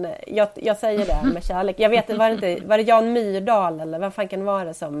 men jag säger det med kärlek. Jag vet, var det Jan Myrdal eller vad fan kan det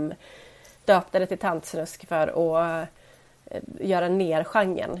vara som döpte det till tantsnusk för att göra ner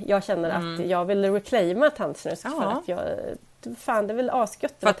genren. Jag känner att jag vill reclaima tantsnusk för att det är väl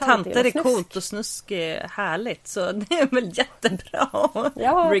asgött. För att tanter är coolt och snusk är härligt, så det är väl jättebra att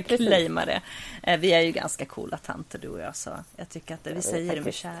reclaima det. Vi är ju ganska coola tanter, du och jag, så jag tycker att vi säger det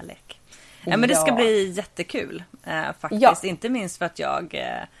med kärlek. Ja, men det ska bli jättekul faktiskt, inte minst för att jag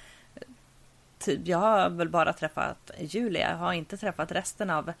har väl bara träffat Julia, jag har inte träffat resten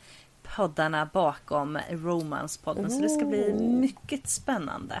av poddarna bakom Romance-podden. Så det ska bli mycket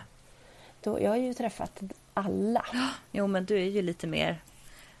spännande. Jag har ju träffat alla. Jo, men du är ju lite mer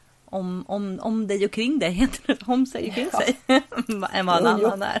om dig och kring dig. Om sig och kring sig. Än vad en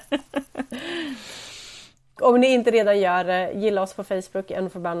annan är. Om ni inte redan gör det, gilla oss på Facebook. En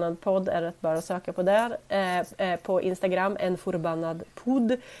förbannad podd är rätt bara att söka på där. På Instagram, en förbannad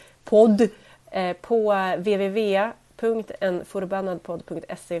podd. På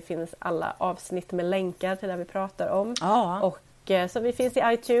www.enförbannadpodd.se finns alla avsnitt med länkar till det vi pratar om. Och så vi finns i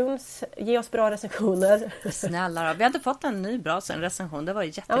iTunes. Ge oss bra recensioner. Snälla då. Vi hade fått en ny bra recension. Det var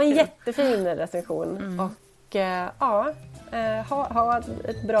jättekul. Ja, en jättefin recension. Och ha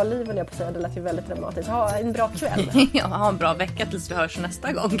ett bra liv, vill jag på säga. Det lät ju väldigt dramatiskt. Ha en bra kväll. Ja, ha en bra vecka tills vi hörs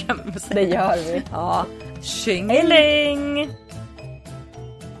nästa gång, kan man säga. Det gör vi. Ja. Tjingeling!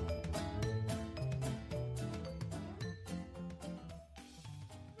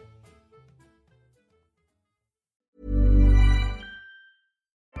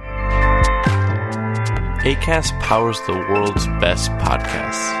 Acast powers the world's best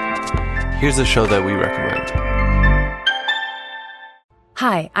podcasts. Here's a show that we recommend.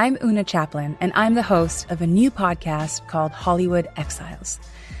 Hi, I'm Una Chaplin, and I'm the host of a new podcast called Hollywood Exiles.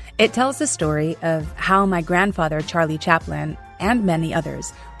 It tells the story of how my grandfather, Charlie Chaplin, and many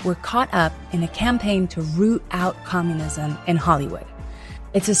others were caught up in a campaign to root out communism in Hollywood.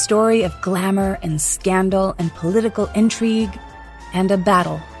 It's a story of glamour and scandal and political intrigue and a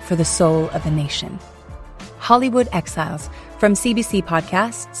battle for the soul of a nation. Hollywood Exiles from CBC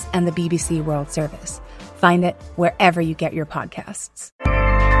Podcasts and the BBC World Service. Find it wherever you get your podcasts.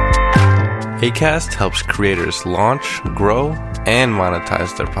 Acast helps creators launch, grow, and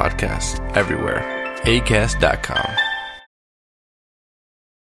monetize their podcasts everywhere. Acast.com.